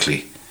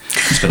historically.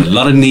 There's been a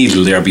lot of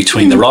needle there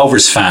between the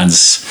Rovers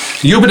fans.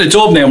 You've been a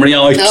dub now,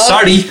 Maria.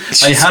 Sorry,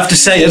 I have to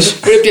say it.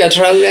 Grip your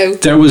throat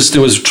out. There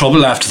was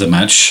trouble after the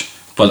match,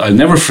 but I'll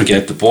never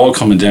forget the ball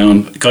coming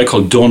down. A guy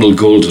called Donald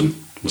Golden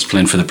was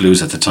playing for the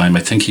Blues at the time.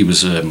 I think he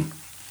was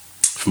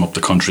from up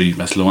the country,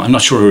 I'm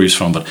not sure where he was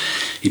from, but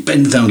he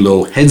bends down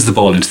low, heads the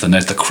ball into the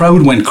net. The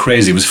crowd went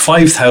crazy. It was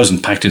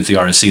 5,000 packed into the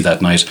RSC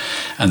that night,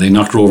 and they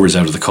knocked Rovers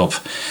out of the Cup.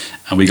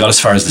 And we got as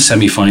far as the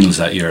semi-finals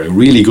that year. A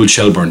really good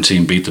Shelbourne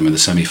team beat them in the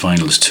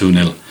semi-finals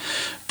 2-0.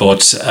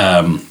 But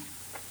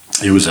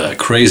it was a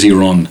crazy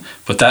run.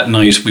 But that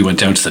night we went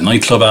down to the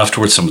nightclub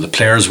afterwards. Some of the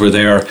players were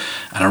there.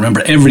 And I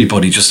remember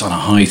everybody just on a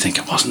high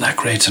thinking, wasn't that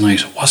great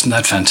tonight? Wasn't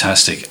that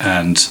fantastic?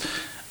 And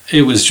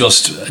it was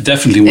just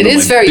definitely one of my big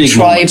moments. It is very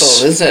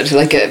tribal, isn't it?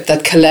 Like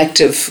that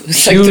collective.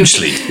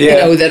 Hugely.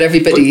 That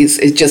everybody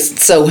is just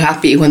so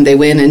happy when they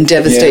win and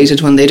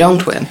devastated when they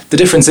don't win. The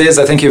difference is,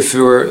 I think, if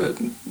you're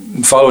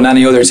following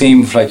any other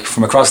team, like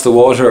from across the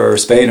water or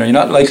Spain, you're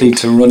not likely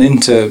to run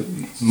into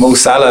Mo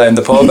Salah in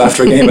the pub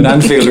after a game at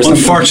Anfield or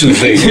something.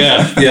 Unfortunately,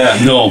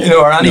 no.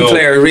 Or any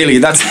player, really.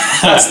 That's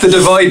the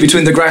divide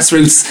between the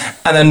grassroots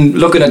and then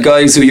looking at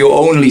guys who you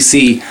only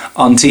see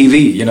on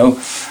TV,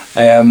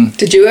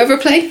 Did you ever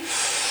play?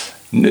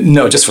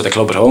 No, just for the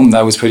club at home.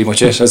 That was pretty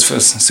much it. As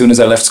soon as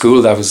I left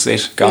school, that was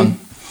it, gone.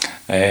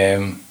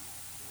 I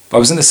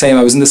was in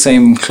the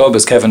same club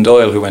as Kevin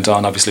Doyle, who went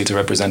on obviously to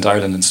represent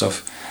Ireland and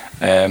stuff.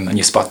 And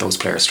you spot those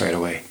players straight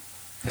away.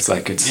 It's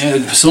like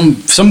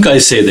some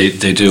guys say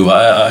they do.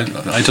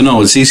 I don't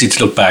know. It's easy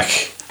to look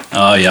back.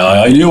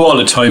 I knew all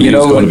the time he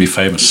was going to be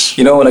famous.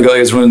 When a guy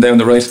is running down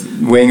the right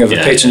wing of a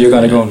pitch and you're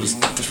going to go,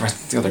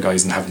 the other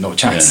guys have no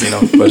chance.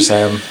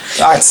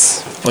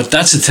 But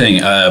that's the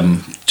thing.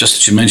 Just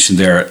that you mentioned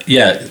there.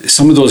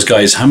 Some of those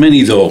guys. How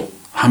many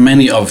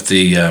of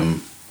the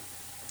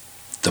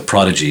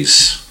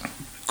prodigies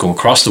go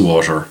across the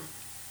water,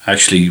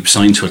 actually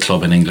sign to a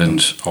club in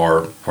England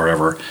or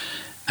wherever,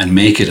 and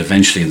make it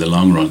eventually in the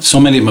long run? So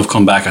many of them have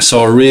come back. I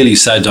saw a really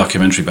sad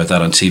documentary about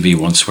that on TV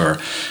once, where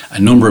a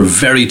number of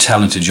very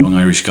talented young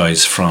Irish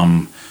guys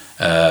from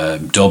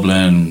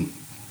Dublin,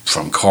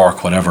 from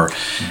Cork, whatever,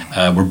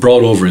 were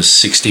brought over as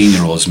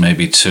 16-year-olds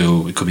maybe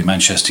to, it could be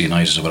Manchester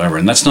United or whatever.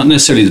 And that's not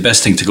necessarily the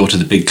best thing to go to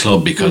the big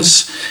club,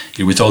 because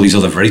you're with all these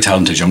other very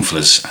talented young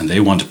fellas and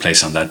they want a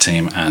place on that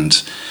team.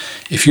 And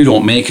if you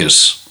don't make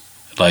it,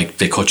 like,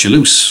 they cut you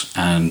loose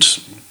and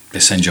they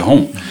send you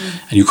home.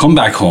 And you come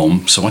back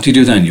home. So what do you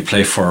do then? You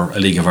play for a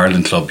League of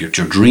Ireland club. Your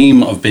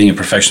dream of being a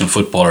professional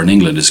footballer in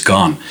England is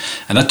gone.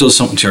 And that does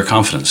something to your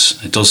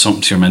confidence. It does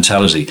something to your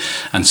mentality.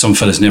 And some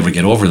fellas never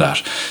get over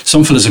that.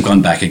 Some fellas have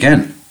gone back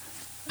again.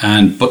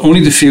 But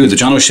only the few, the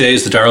John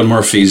O'Shea's, the Daryl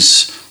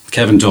Murphys,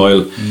 Kevin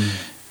Doyle,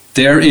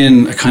 they're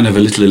in a kind of a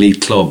little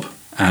elite club.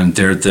 And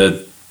they're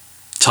the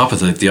top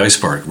of the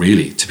iceberg,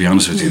 really, to be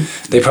honest with you.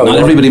 Not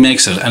everybody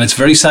makes it. And it's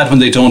very sad when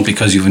they don't,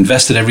 because you've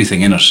invested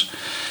everything in it.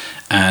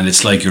 And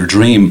it's like your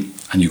dream,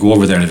 and you go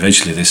over there and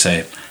eventually they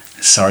say,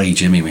 sorry,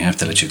 Jimmy, we have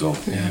to let you go.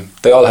 Yeah.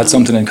 They all had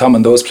something in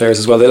common, those players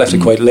as well. They left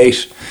it quite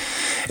late.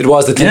 It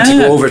was the thing to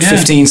go over at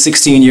 15,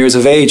 16 years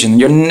of age, and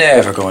you're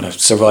never going to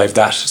survive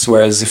that. So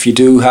whereas if you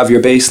do have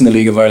your base in the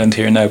League of Ireland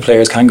here now,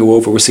 players can go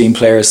over. We're seeing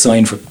players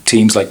sign for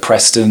teams like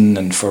Preston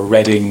and for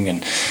Reading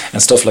and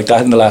stuff like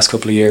that in the last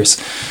couple of years.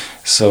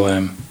 So,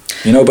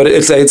 but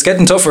it's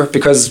getting tougher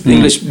because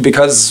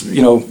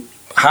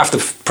half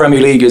the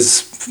Premier League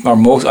is or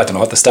most, I don't know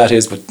what the stat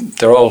is, but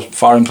they're all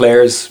foreign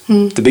players.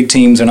 The big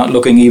teams are not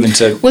looking even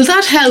to. Will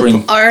that help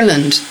bring-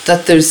 Ireland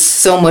that there's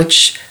so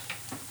much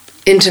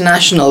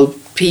international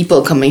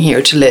people coming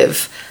here to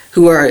live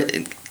who are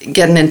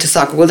getting into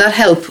soccer? Will that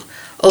help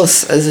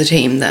us as a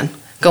team then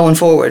going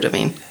forward? I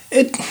mean,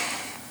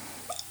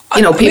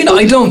 people.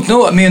 I don't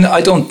know. I mean,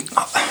 I don't.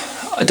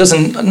 It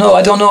doesn't. No,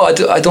 I don't know.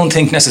 I don't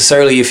think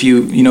necessarily if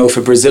if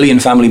a Brazilian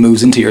family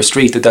moves into your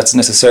street that's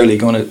necessarily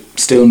going to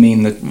still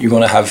mean that you're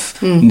going to have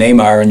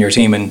Neymar in your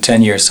team in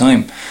 10 years'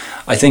 time.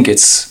 I think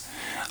it's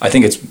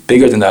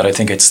bigger than that. I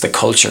think it's the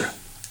culture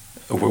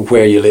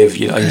where you live.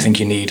 I think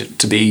you need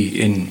to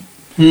be in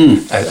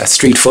a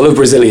street full of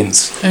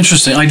Brazilians.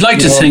 Interesting. I'd like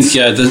to think,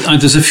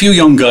 there's a few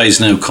young guys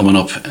now coming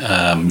up.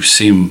 You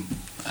see them,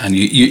 and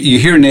you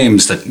hear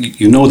names that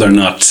they're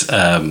not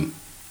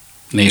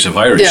native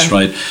Irish,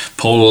 right?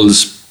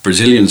 Poles,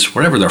 Brazilians,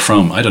 wherever they're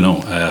from, I don't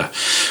know.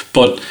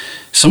 But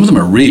some of them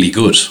are really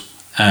good,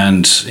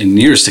 and in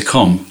years to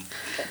come,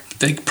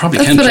 they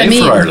probably can play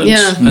for Ireland.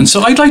 Yeah. And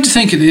so I'd like to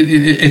think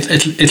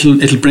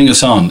it'll bring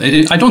us on.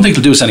 I don't think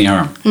it'll do us any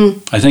harm.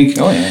 I think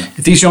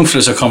if these young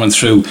fellas are coming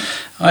through,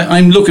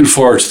 I'm looking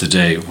forward to the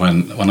day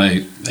when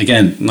I,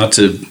 again, not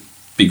to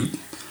be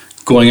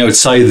going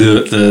outside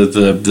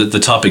the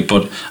topic,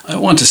 but I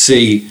want to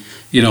see,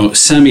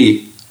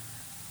 Semi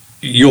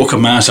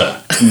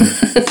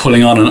Yokamata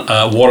pulling on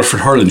a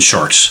Waterford hurling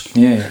shirt.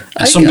 Yeah.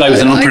 And some guy with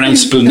an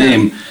unpronounceable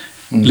name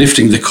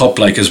lifting the cup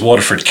like as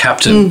Waterford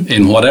captain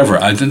in whatever.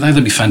 I think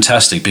that'd be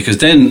fantastic, because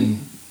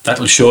then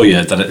that'll show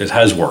you that it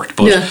has worked.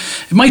 But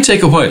it might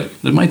take a while.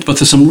 But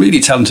there's some really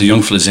talented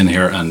young fellas in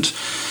here, and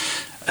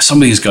some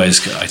of these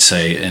guys, I'd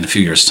say, in a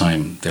few years'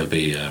 time, they'll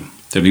be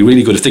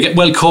really good if they get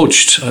well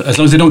coached. As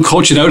long as they don't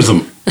coach it out of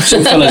them.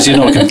 Some fellas,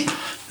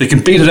 they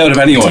can beat it out of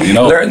anyone, You're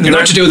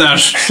not to do that.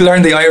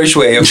 Learn the Irish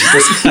way of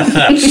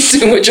just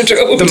do what you're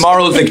told. the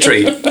moral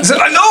victory.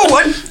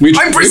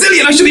 I'm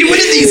Brazilian. I should be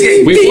winning these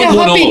games. We Be won a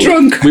 1-all. happy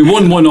drunk. We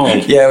won 1-all.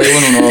 Yeah, we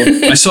won them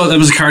all. I saw there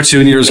was a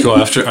cartoon years ago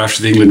after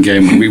the England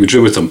game when we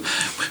drew with them.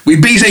 We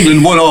beat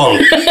England 1-all.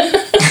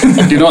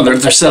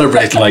 They're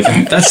celebrating like,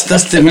 and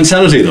that's the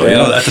mentality though,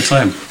 at the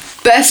time.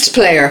 Best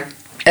player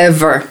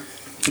ever.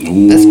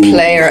 Ooh. Best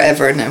player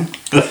ever now.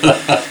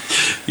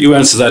 You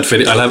answer that,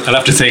 Finny. I'll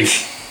have to think.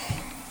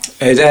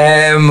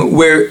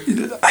 We're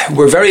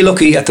very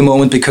lucky at the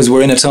moment because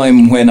we're in a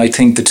time when I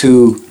think the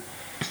two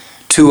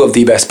of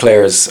the best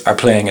players are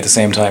playing at the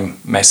same time,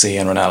 Messi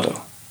and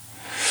Ronaldo.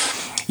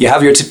 You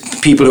have your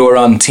people who are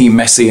on Team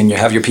Messi and you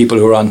have your people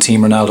who are on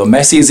Team Ronaldo.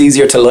 Messi is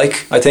easier to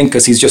like, I think,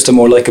 because he's just a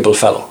more likeable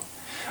fellow.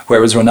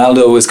 Whereas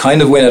Ronaldo is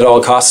kind of win at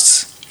all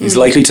costs. He's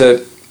likely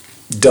to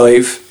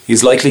dive.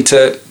 He's likely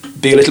to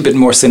be a little bit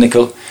more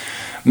cynical.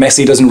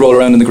 Messi doesn't roll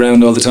around on the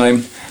ground all the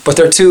time. But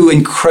they're two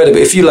incredible.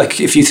 If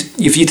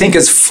you think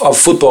of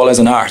football as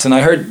an art, and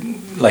I heard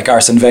like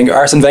Arsene Wenger.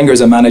 Arsene Wenger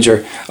is a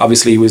manager.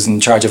 Obviously, he was in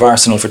charge of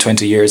Arsenal for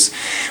 20 years.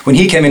 When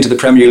he came into the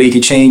Premier League,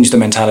 he changed the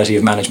mentality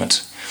of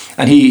management,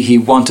 and he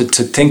wanted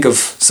to think of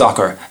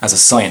soccer as a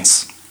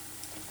science.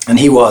 And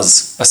he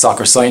was a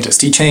soccer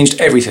scientist. He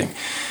changed everything,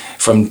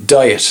 from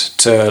diet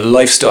to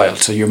lifestyle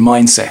to your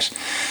mindset.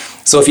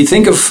 So if you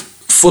think of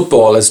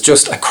football as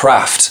just a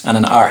craft and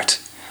an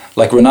art,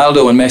 like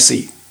Ronaldo and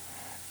Messi,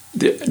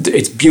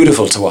 it's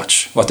beautiful to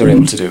watch what they're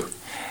able to do.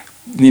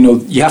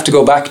 You have to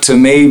go back to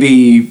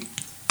maybe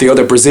the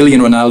other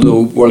Brazilian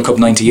Ronaldo, World Cup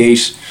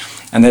 '98,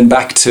 and then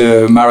back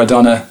to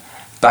Maradona,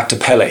 back to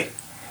Pelé.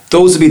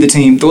 Those would be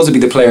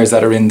the players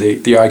that are in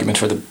the argument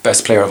for the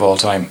best player of all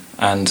time.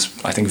 And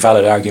I think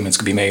valid arguments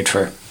could be made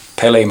for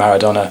Pelé,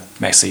 Maradona,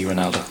 Messi,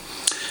 Ronaldo.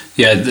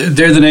 Yeah,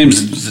 they're the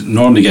names that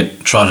normally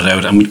get trotted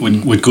out, and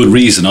with good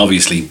reason,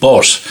 obviously.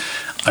 But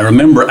I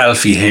remember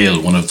Alfie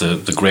Hale, one of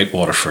the great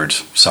Waterford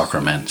soccer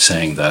men,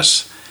 saying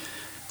that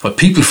what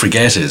people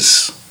forget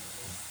is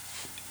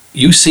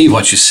you see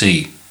what you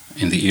see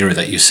in the era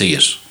that you see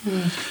it.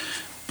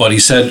 But he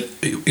said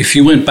if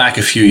you went back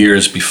a few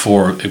years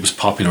before it was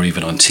popular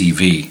even on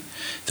TV,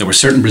 there were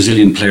certain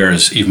Brazilian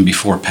players even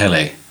before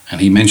Pelé, and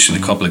he mentioned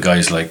a couple of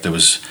guys, like there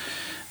was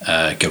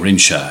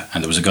Garrincha,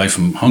 and there was a guy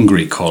from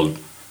Hungary called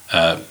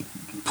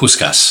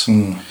Puskás.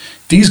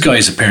 These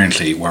guys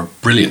apparently were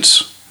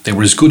brilliant. They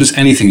were as good as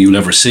anything you'll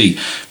ever see,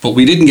 but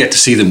we didn't get to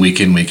see them week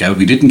in, week out.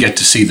 We didn't get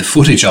to see the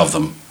footage of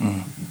them.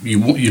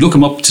 You look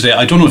them up today.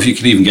 I don't know if you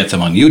can even get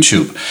them on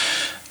YouTube.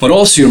 But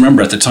also, you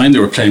remember at the time they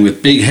were playing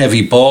with big,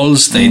 heavy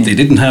balls. They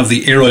didn't have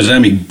the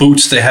aerodynamic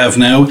boots they have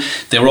now.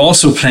 They were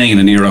also playing in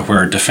an era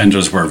where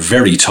defenders were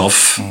very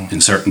tough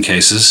in certain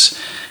cases.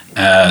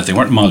 They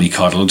weren't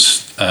mollycoddled.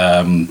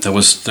 There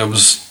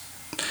was.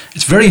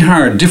 It's very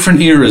hard.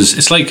 Different eras.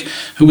 It's like,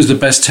 who was the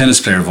best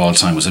tennis player of all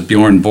time? Was it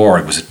Bjorn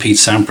Borg? Was it Pete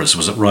Sampras?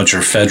 Was it Roger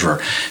Federer?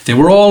 They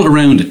were all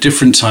around at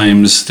different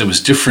times. There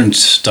was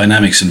different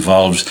dynamics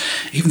involved.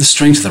 Even the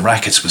strength of the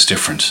rackets was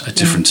different at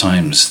different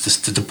times.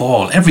 The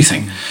ball,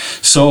 everything.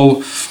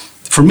 So,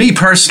 for me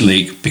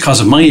personally, because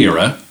of my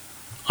era,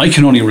 I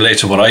can only relate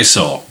to what I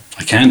saw.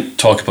 I can't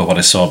talk about what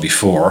I saw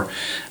before,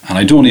 and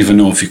I don't even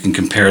know if you can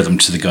compare them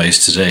to the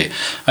guys today.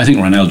 I think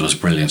Ronaldo's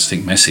brilliant. I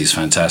think Messi's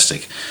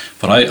fantastic,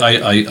 but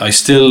I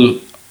still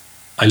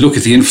look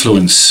at the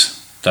influence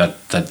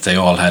that they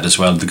all had as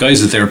well. The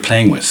guys that they were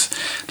playing with,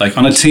 like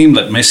on a team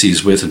that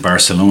Messi's with in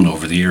Barcelona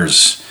over the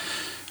years,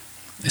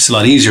 it's a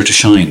lot easier to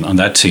shine on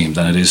that team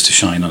than it is to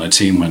shine on a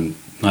team when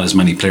not as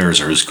many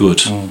players are as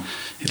good.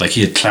 Like,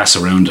 he had class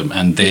around him,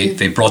 and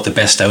they brought the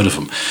best out of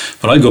him.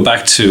 But I go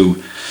back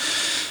to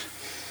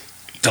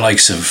the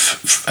likes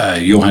of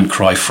Johan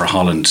Cruyff for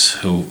Holland,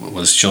 who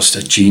was just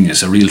a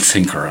genius, a real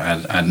thinker,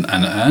 and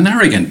an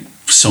arrogant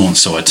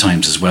so-and-so at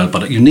times as well.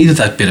 But you needed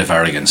that bit of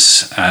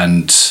arrogance.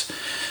 And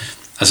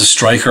as a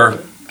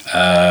striker...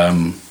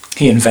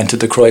 he invented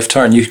the Cruyff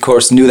turn. You, of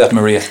course, knew that,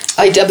 Maria.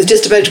 I was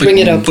just about to bring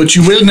it up. But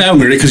you will now,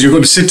 Maria, because you're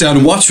going to sit down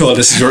and watch all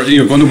this.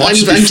 You're going to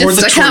watch it before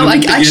the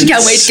tournament I actually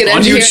can't wait to get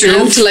out of here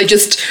now until I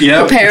just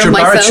prepare your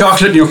myself. Bar of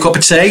chocolate and your cup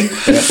of tea.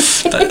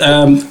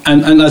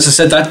 And as I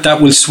said,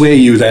 that will sway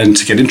you then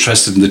to get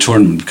interested in the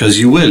tournament, because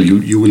you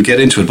will get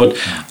into it. But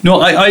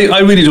no, I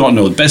really don't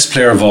know. Best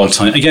player of all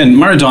time. Again,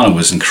 Maradona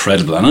was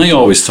incredible, and I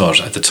always thought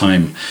at the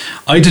time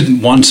I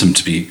didn't want him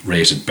to be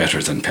rated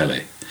better than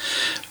Pelé.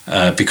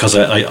 Because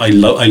I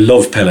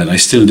love Pelé, and I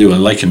still do. I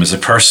like him as a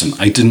person.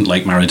 I didn't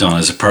like Maradona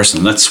as a person,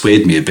 and that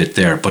swayed me a bit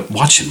there. But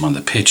watching him on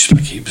the pitch,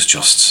 like, he was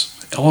just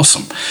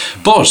awesome.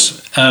 But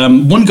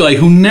one guy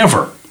who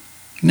never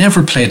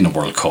played in a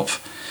World Cup,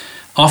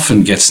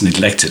 often gets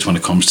neglected when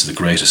it comes to the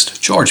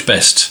greatest. George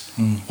Best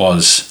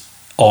was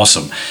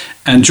awesome.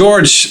 And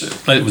George,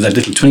 with that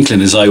little twinkle in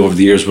his eye over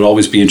the years, would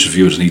always be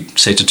interviewed, and he'd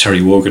say to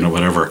Terry Wogan or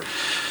whatever,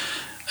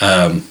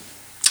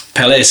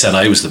 Pelé said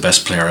I was the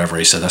best player ever.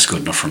 He said, that's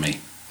good enough for me.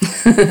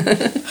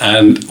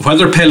 And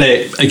whether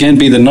Pelé, again,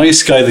 being the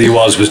nice guy that he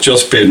was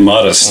just being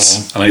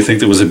modest, and I think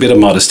there was a bit of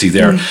modesty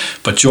there,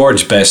 but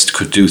George Best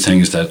could do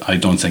things that I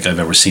don't think I've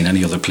ever seen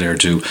any other player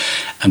do.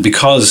 And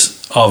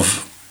because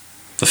of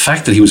the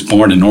fact that he was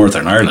born in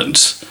Northern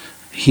Ireland,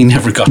 he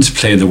never got to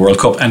play in the World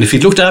Cup. And if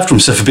he'd looked after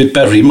himself a bit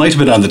better, he might have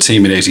been on the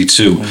team in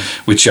 '82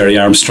 with Jerry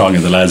Armstrong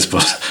and the lads.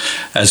 But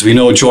as we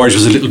know, George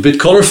was a little bit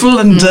colourful,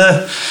 and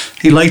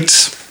he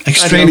liked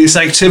extraneous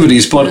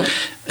activities. But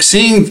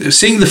seeing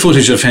the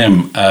footage of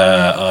him,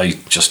 I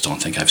just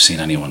don't think I've seen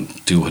anyone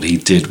do what he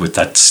did with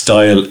that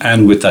style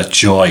and with that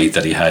joy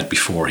that he had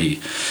before he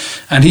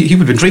would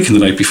have been drinking the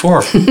night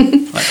before.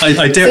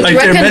 I dare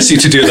Messi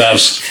to do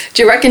that.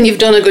 Do you reckon you've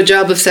done a good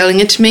job of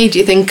selling it to me? Do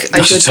you think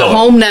I should go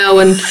home now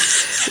and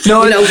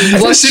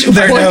watch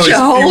a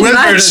whole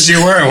match? As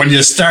you were when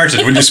you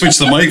started, when you switched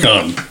the mic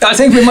on. I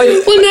think we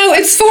might. Well, now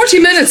it's 40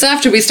 minutes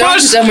after we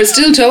started and we're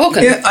still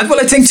talking. Yeah,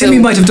 well, I think Timmy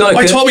might have done.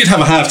 I thought we'd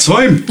have a half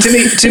time.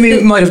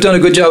 Timmy might have done a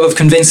good job of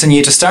convincing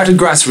you to start at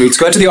grassroots,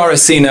 go out to the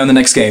RSC now in the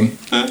next game,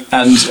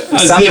 and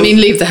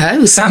leave the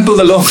house, sample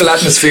the local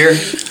atmosphere,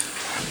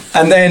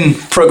 and then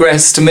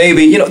progress to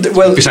maybe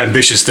It's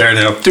ambitious there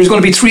now. There's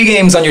going to be 3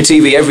 games on your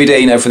TV every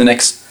day now for the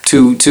next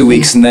two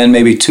weeks, and then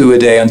maybe 2 a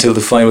day until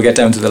the final. Get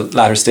down to the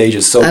latter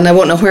stages. So, and I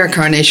won't know where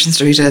Coronation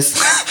Street is.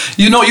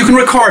 You can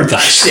record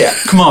that. Yeah,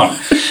 come on.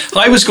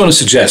 I was going to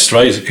suggest,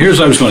 right? Here's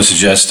what I was going to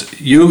suggest.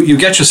 You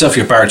get yourself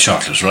your bar of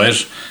chocolate,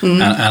 right?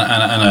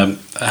 And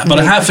about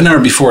a half an hour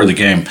before the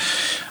game,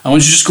 I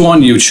want you to just go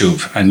on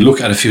YouTube and look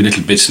at a few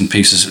little bits and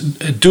pieces.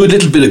 Do a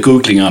little bit of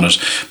Googling on it.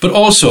 But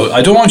also,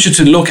 I don't want you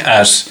to look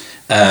at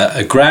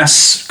a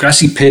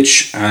grassy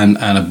pitch and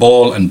a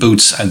ball and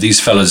boots and these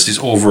fellas, these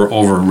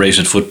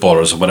overrated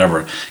footballers or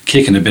whatever,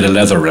 kicking a bit of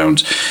leather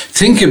around.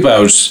 Think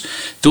about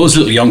those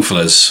little young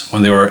fellas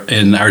when they were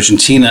in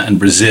Argentina and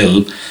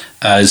Brazil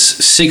as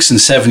 6 and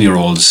 7 year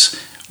olds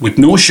with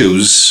no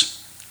shoes,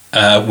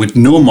 with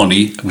no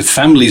money, with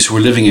families who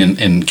were living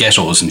in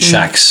ghettos and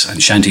shacks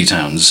and shanty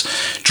towns,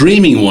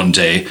 dreaming one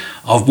day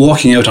of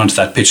walking out onto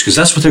that pitch, because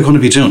that's what they're going to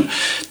be doing.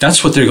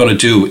 That's what they're going to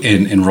do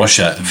in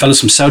Russia.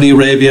 Fellas from Saudi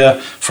Arabia,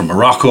 from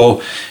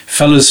Morocco,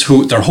 fellas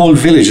who their whole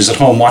village is at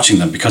home watching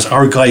them because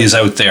our guy is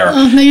out there.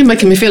 Oh, now you're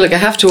making me feel like I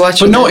have to watch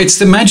it. But no, it's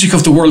the magic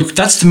of the World.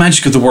 That's the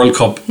magic of the World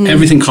Cup.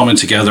 Everything coming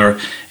together.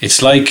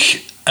 It's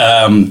like,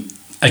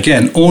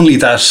 again, only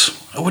that,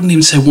 I wouldn't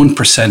even say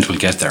 1% will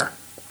get there.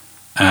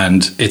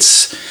 And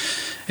it's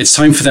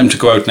time for them to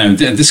go out now.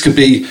 This could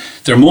be,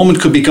 their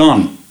moment could be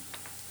gone,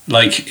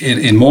 like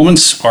in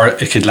moments, or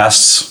it could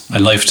last a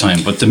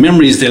lifetime. But the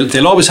memories,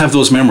 they'll always have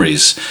those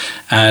memories.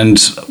 And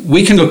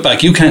we can look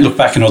back. You can't look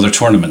back in other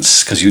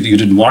tournaments because you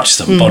didn't watch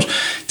them. But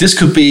this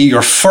could be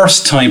your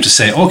first time to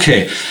say,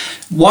 okay,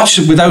 watch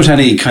it without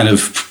any kind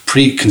of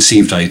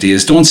preconceived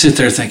ideas. Don't sit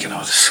there thinking,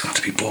 this is going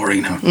to be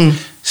boring now.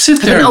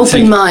 Sit there and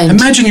think. Mind.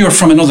 Imagine you're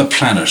from another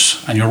planet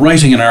and you're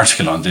writing an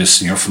article on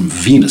this, and you're from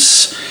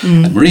Venus,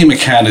 and Maria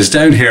McCann is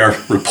down here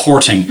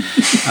reporting,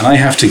 and I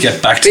have to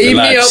get back to the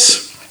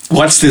lads.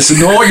 What's this?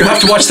 No, you have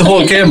to watch the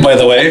whole game, by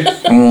the way.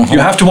 You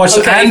have to watch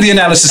and the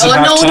analysis at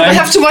half time. I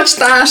have to watch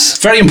that.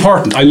 Very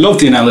important. I love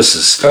the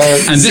analysis.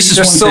 And this is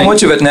there's so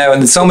much of it now,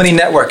 and so many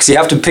networks. You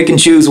have to pick and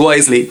choose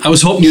wisely. I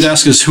was hoping you'd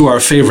ask us who our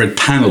favourite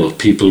panel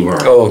people were.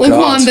 Oh, well,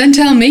 go on, then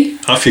tell me.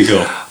 Off you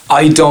go.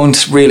 I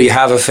don't really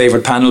have a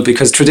favourite panel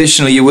because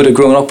traditionally you would have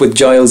grown up with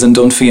Giles and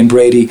Dunphy and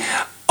Brady.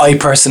 I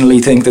personally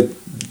think that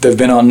they've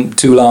been on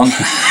too long.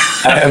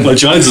 Well,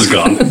 Giles is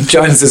gone.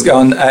 Giles is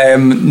gone.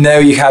 Now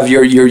you have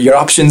your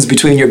options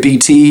between your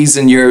BTs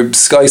and your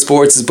Sky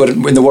Sports, but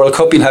in the World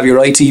Cup you'll have your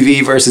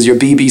ITV versus your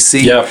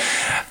BBC. Yeah.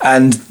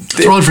 And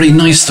they're all very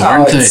nice though,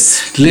 aren't they?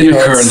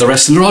 Lineker and the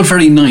rest, and they're all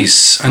very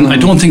nice. And I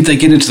don't think they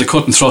get into the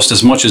cut and thrust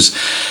as much as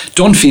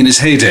Dunphy in his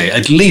heyday.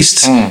 At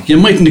least you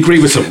mightn't agree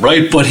with him,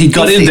 right? But he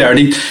got in there and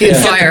he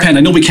got the pen. I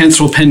know we can't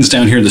throw pens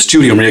down here in the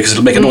studio, Maria, because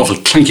it'll make an awful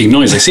clinking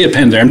noise. I see a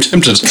pen there, I'm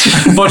tempted.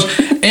 But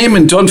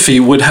Eamon Dunphy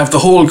would have the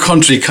whole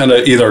country kind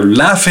of either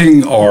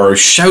laughing or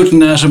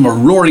shouting at him or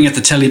roaring at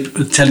the telly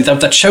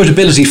that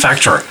shoutability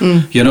factor,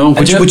 you know,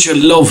 which you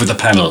love with the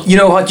panel. You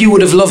know what? You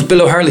would have loved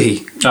Bill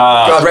O'Herlihy.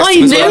 God rest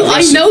him as well.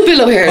 I know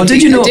Bill O'Herlihy. Oh,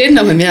 did you know? I did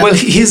know him, yeah. Well,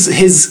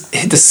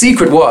 the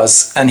secret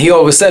was, and he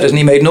always said it, and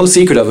he made no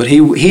secret of it.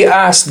 He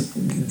asked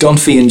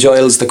Dunphy and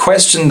Giles the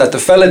question that the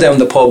fella down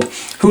the pub,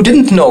 who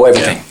didn't know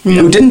everything,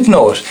 who didn't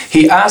know it,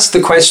 he asked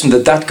the question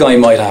that guy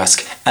might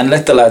ask, and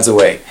let the lads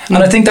away. And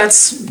I think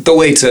that's the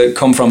way to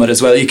come from it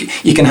as well.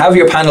 You can have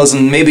your panels,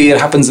 and maybe it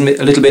happens a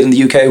little bit in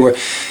the UK where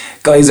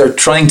guys are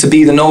trying to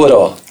be the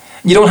know-it-all.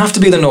 You don't have to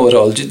be the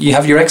know-it-all. You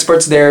have your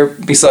experts there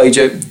beside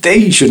you.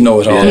 They should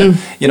know it all. Yeah.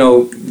 You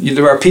know,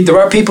 there are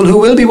people who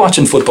will be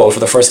watching football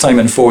for the first time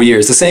in 4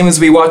 years. The same as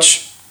we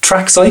watch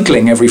track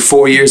cycling every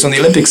 4 years when the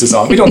Olympics is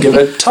on. We don't give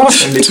a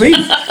toss in between.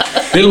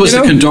 Bill was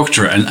the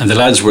conductor and the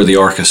lads were the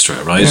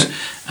orchestra, right? Yeah.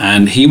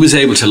 And he was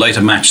able to light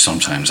a match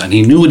sometimes, and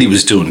he knew what he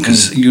was doing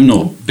because you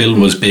know Bill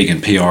was big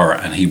in PR,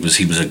 and he was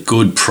a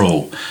good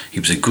pro. He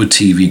was a good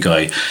TV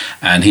guy,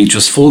 and he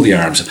just fold the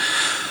arms.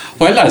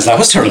 Well, lads, that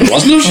was terrible,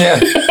 wasn't it? Yeah.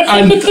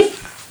 And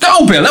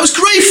no, Bill, that was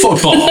great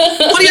football.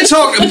 What are you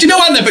talking about? You know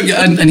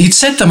what? And he'd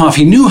set them off.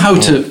 He knew how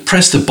to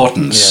press the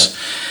buttons.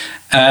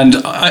 Yeah. And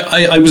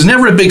I was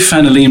never a big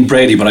fan of Liam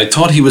Brady, but I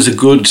thought he was a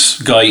good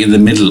guy in the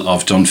middle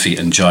of Dunphy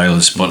and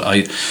Giles. But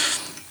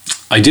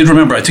I did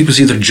remember, I think it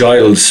was either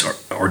Giles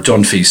or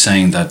Dunphy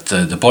saying that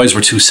the boys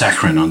were too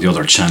saccharine on the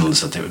other channels,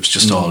 that it was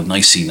just all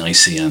nicey,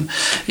 and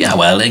yeah,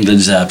 well,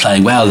 England's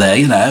playing well there,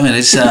 you know, and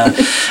it's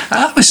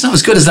not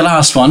as good as the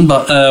last one,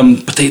 but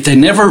they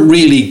never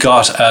really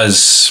got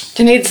as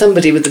you need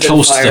somebody with the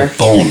close to the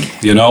bone,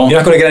 you know. You're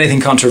not going to get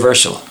anything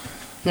controversial.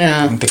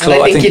 Yeah, and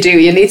I think you do.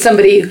 You need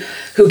somebody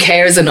who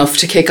cares enough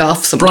to kick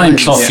off sometimes. Brian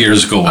Clough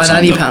years ago was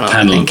on the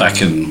panel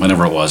back in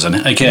whenever it was, and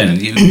again,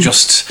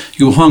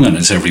 you hung on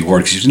his every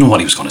word because you didn't know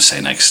what he was going to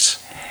say next.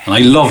 And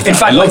I love that. In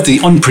fact, I love the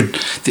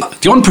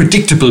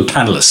unpredictable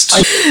panelist.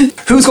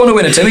 Who's going to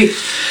win it, Timmy?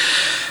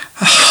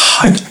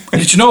 Do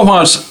you know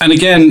what? And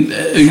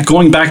again,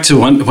 going back to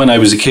when I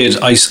was a kid,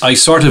 I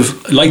sort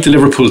of, like the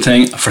Liverpool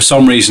thing, for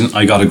some reason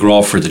I got a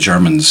grab for the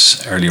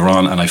Germans earlier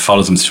on, and I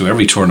followed them through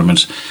every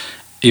tournament.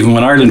 Even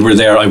when Ireland were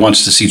there, I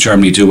wanted to see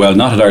Germany do well,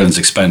 not at Ireland's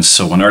expense.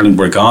 So when Ireland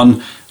were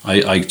gone,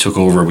 I took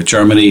over with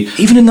Germany.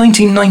 Even in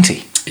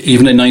 1990?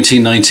 Even in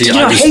 1990. Did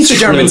you not hate the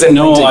Germans?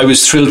 No, I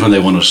was thrilled when they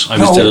won it. I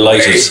was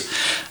delighted.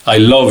 I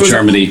love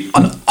Germany.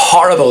 An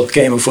horrible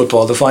game of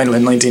football, the final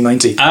in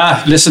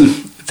 1990.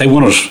 Listen, they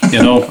won it,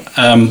 you know.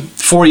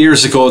 4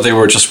 years ago, they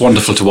were just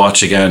wonderful to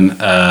watch again.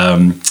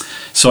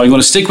 So I'm going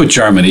to stick with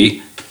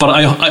Germany. But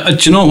I,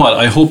 do you know what?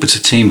 I hope it's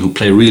a team who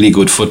play really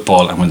good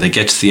football, and when they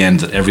get to the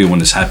end, that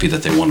everyone is happy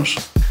that they won it.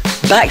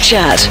 Back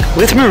Chat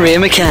with Maria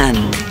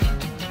McCann.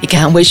 You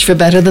can't wish for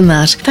better than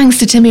that. Thanks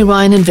to Timmy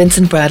Ryan and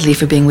Vincent Bradley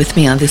for being with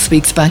me on this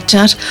week's Back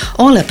Chat.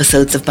 All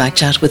episodes of Back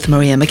Chat with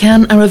Maria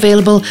McCann are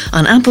available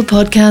on Apple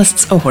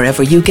Podcasts or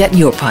wherever you get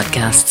your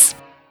podcasts.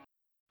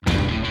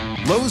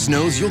 Lowe's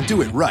knows you'll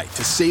do it right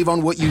to save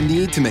on what you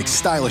need to make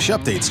stylish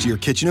updates to your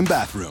kitchen and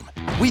bathroom.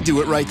 We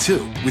do it right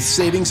too, with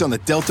savings on the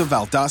Delta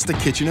Valdosta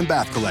Kitchen and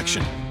Bath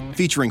Collection.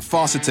 Featuring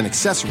faucets and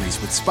accessories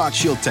with Spot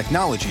Shield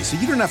technology so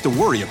you don't have to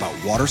worry about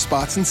water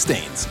spots and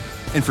stains.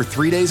 And for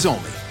 3 days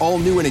only, all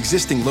new and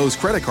existing Lowe's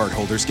credit card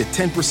holders get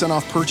 10%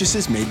 off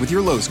purchases made with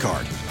your Lowe's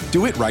card.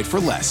 Do it right for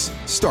less.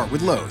 Start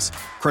with Lowe's.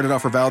 Credit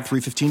offer valid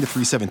 3/15 to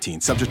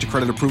 3/17. Subject to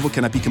credit approval,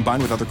 cannot be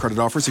combined with other credit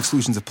offers.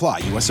 Exclusions apply.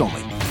 U.S.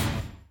 only.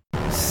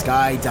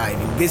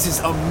 Skydiving. This is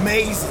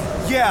amazing.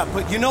 Yeah,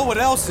 but you know what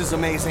else is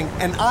amazing?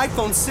 An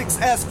iPhone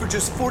 6S for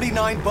just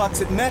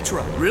 $49 at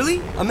Metro.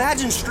 Really?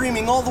 Imagine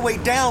streaming all the way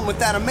down with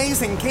that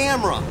amazing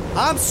camera.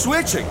 I'm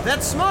switching.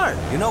 That's smart.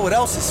 You know what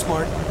else is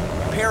smart?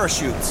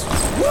 Parachutes.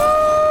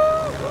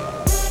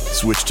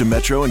 Switch to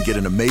Metro and get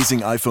an amazing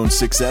iPhone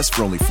 6S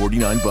for only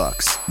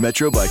 $49.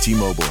 Metro by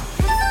T-Mobile.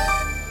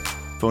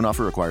 Phone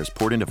offer requires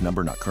port-in of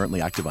number not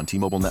currently active on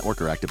T-Mobile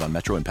network or active on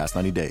Metro in past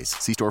 90 days.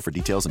 See store for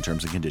details and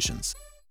terms and conditions.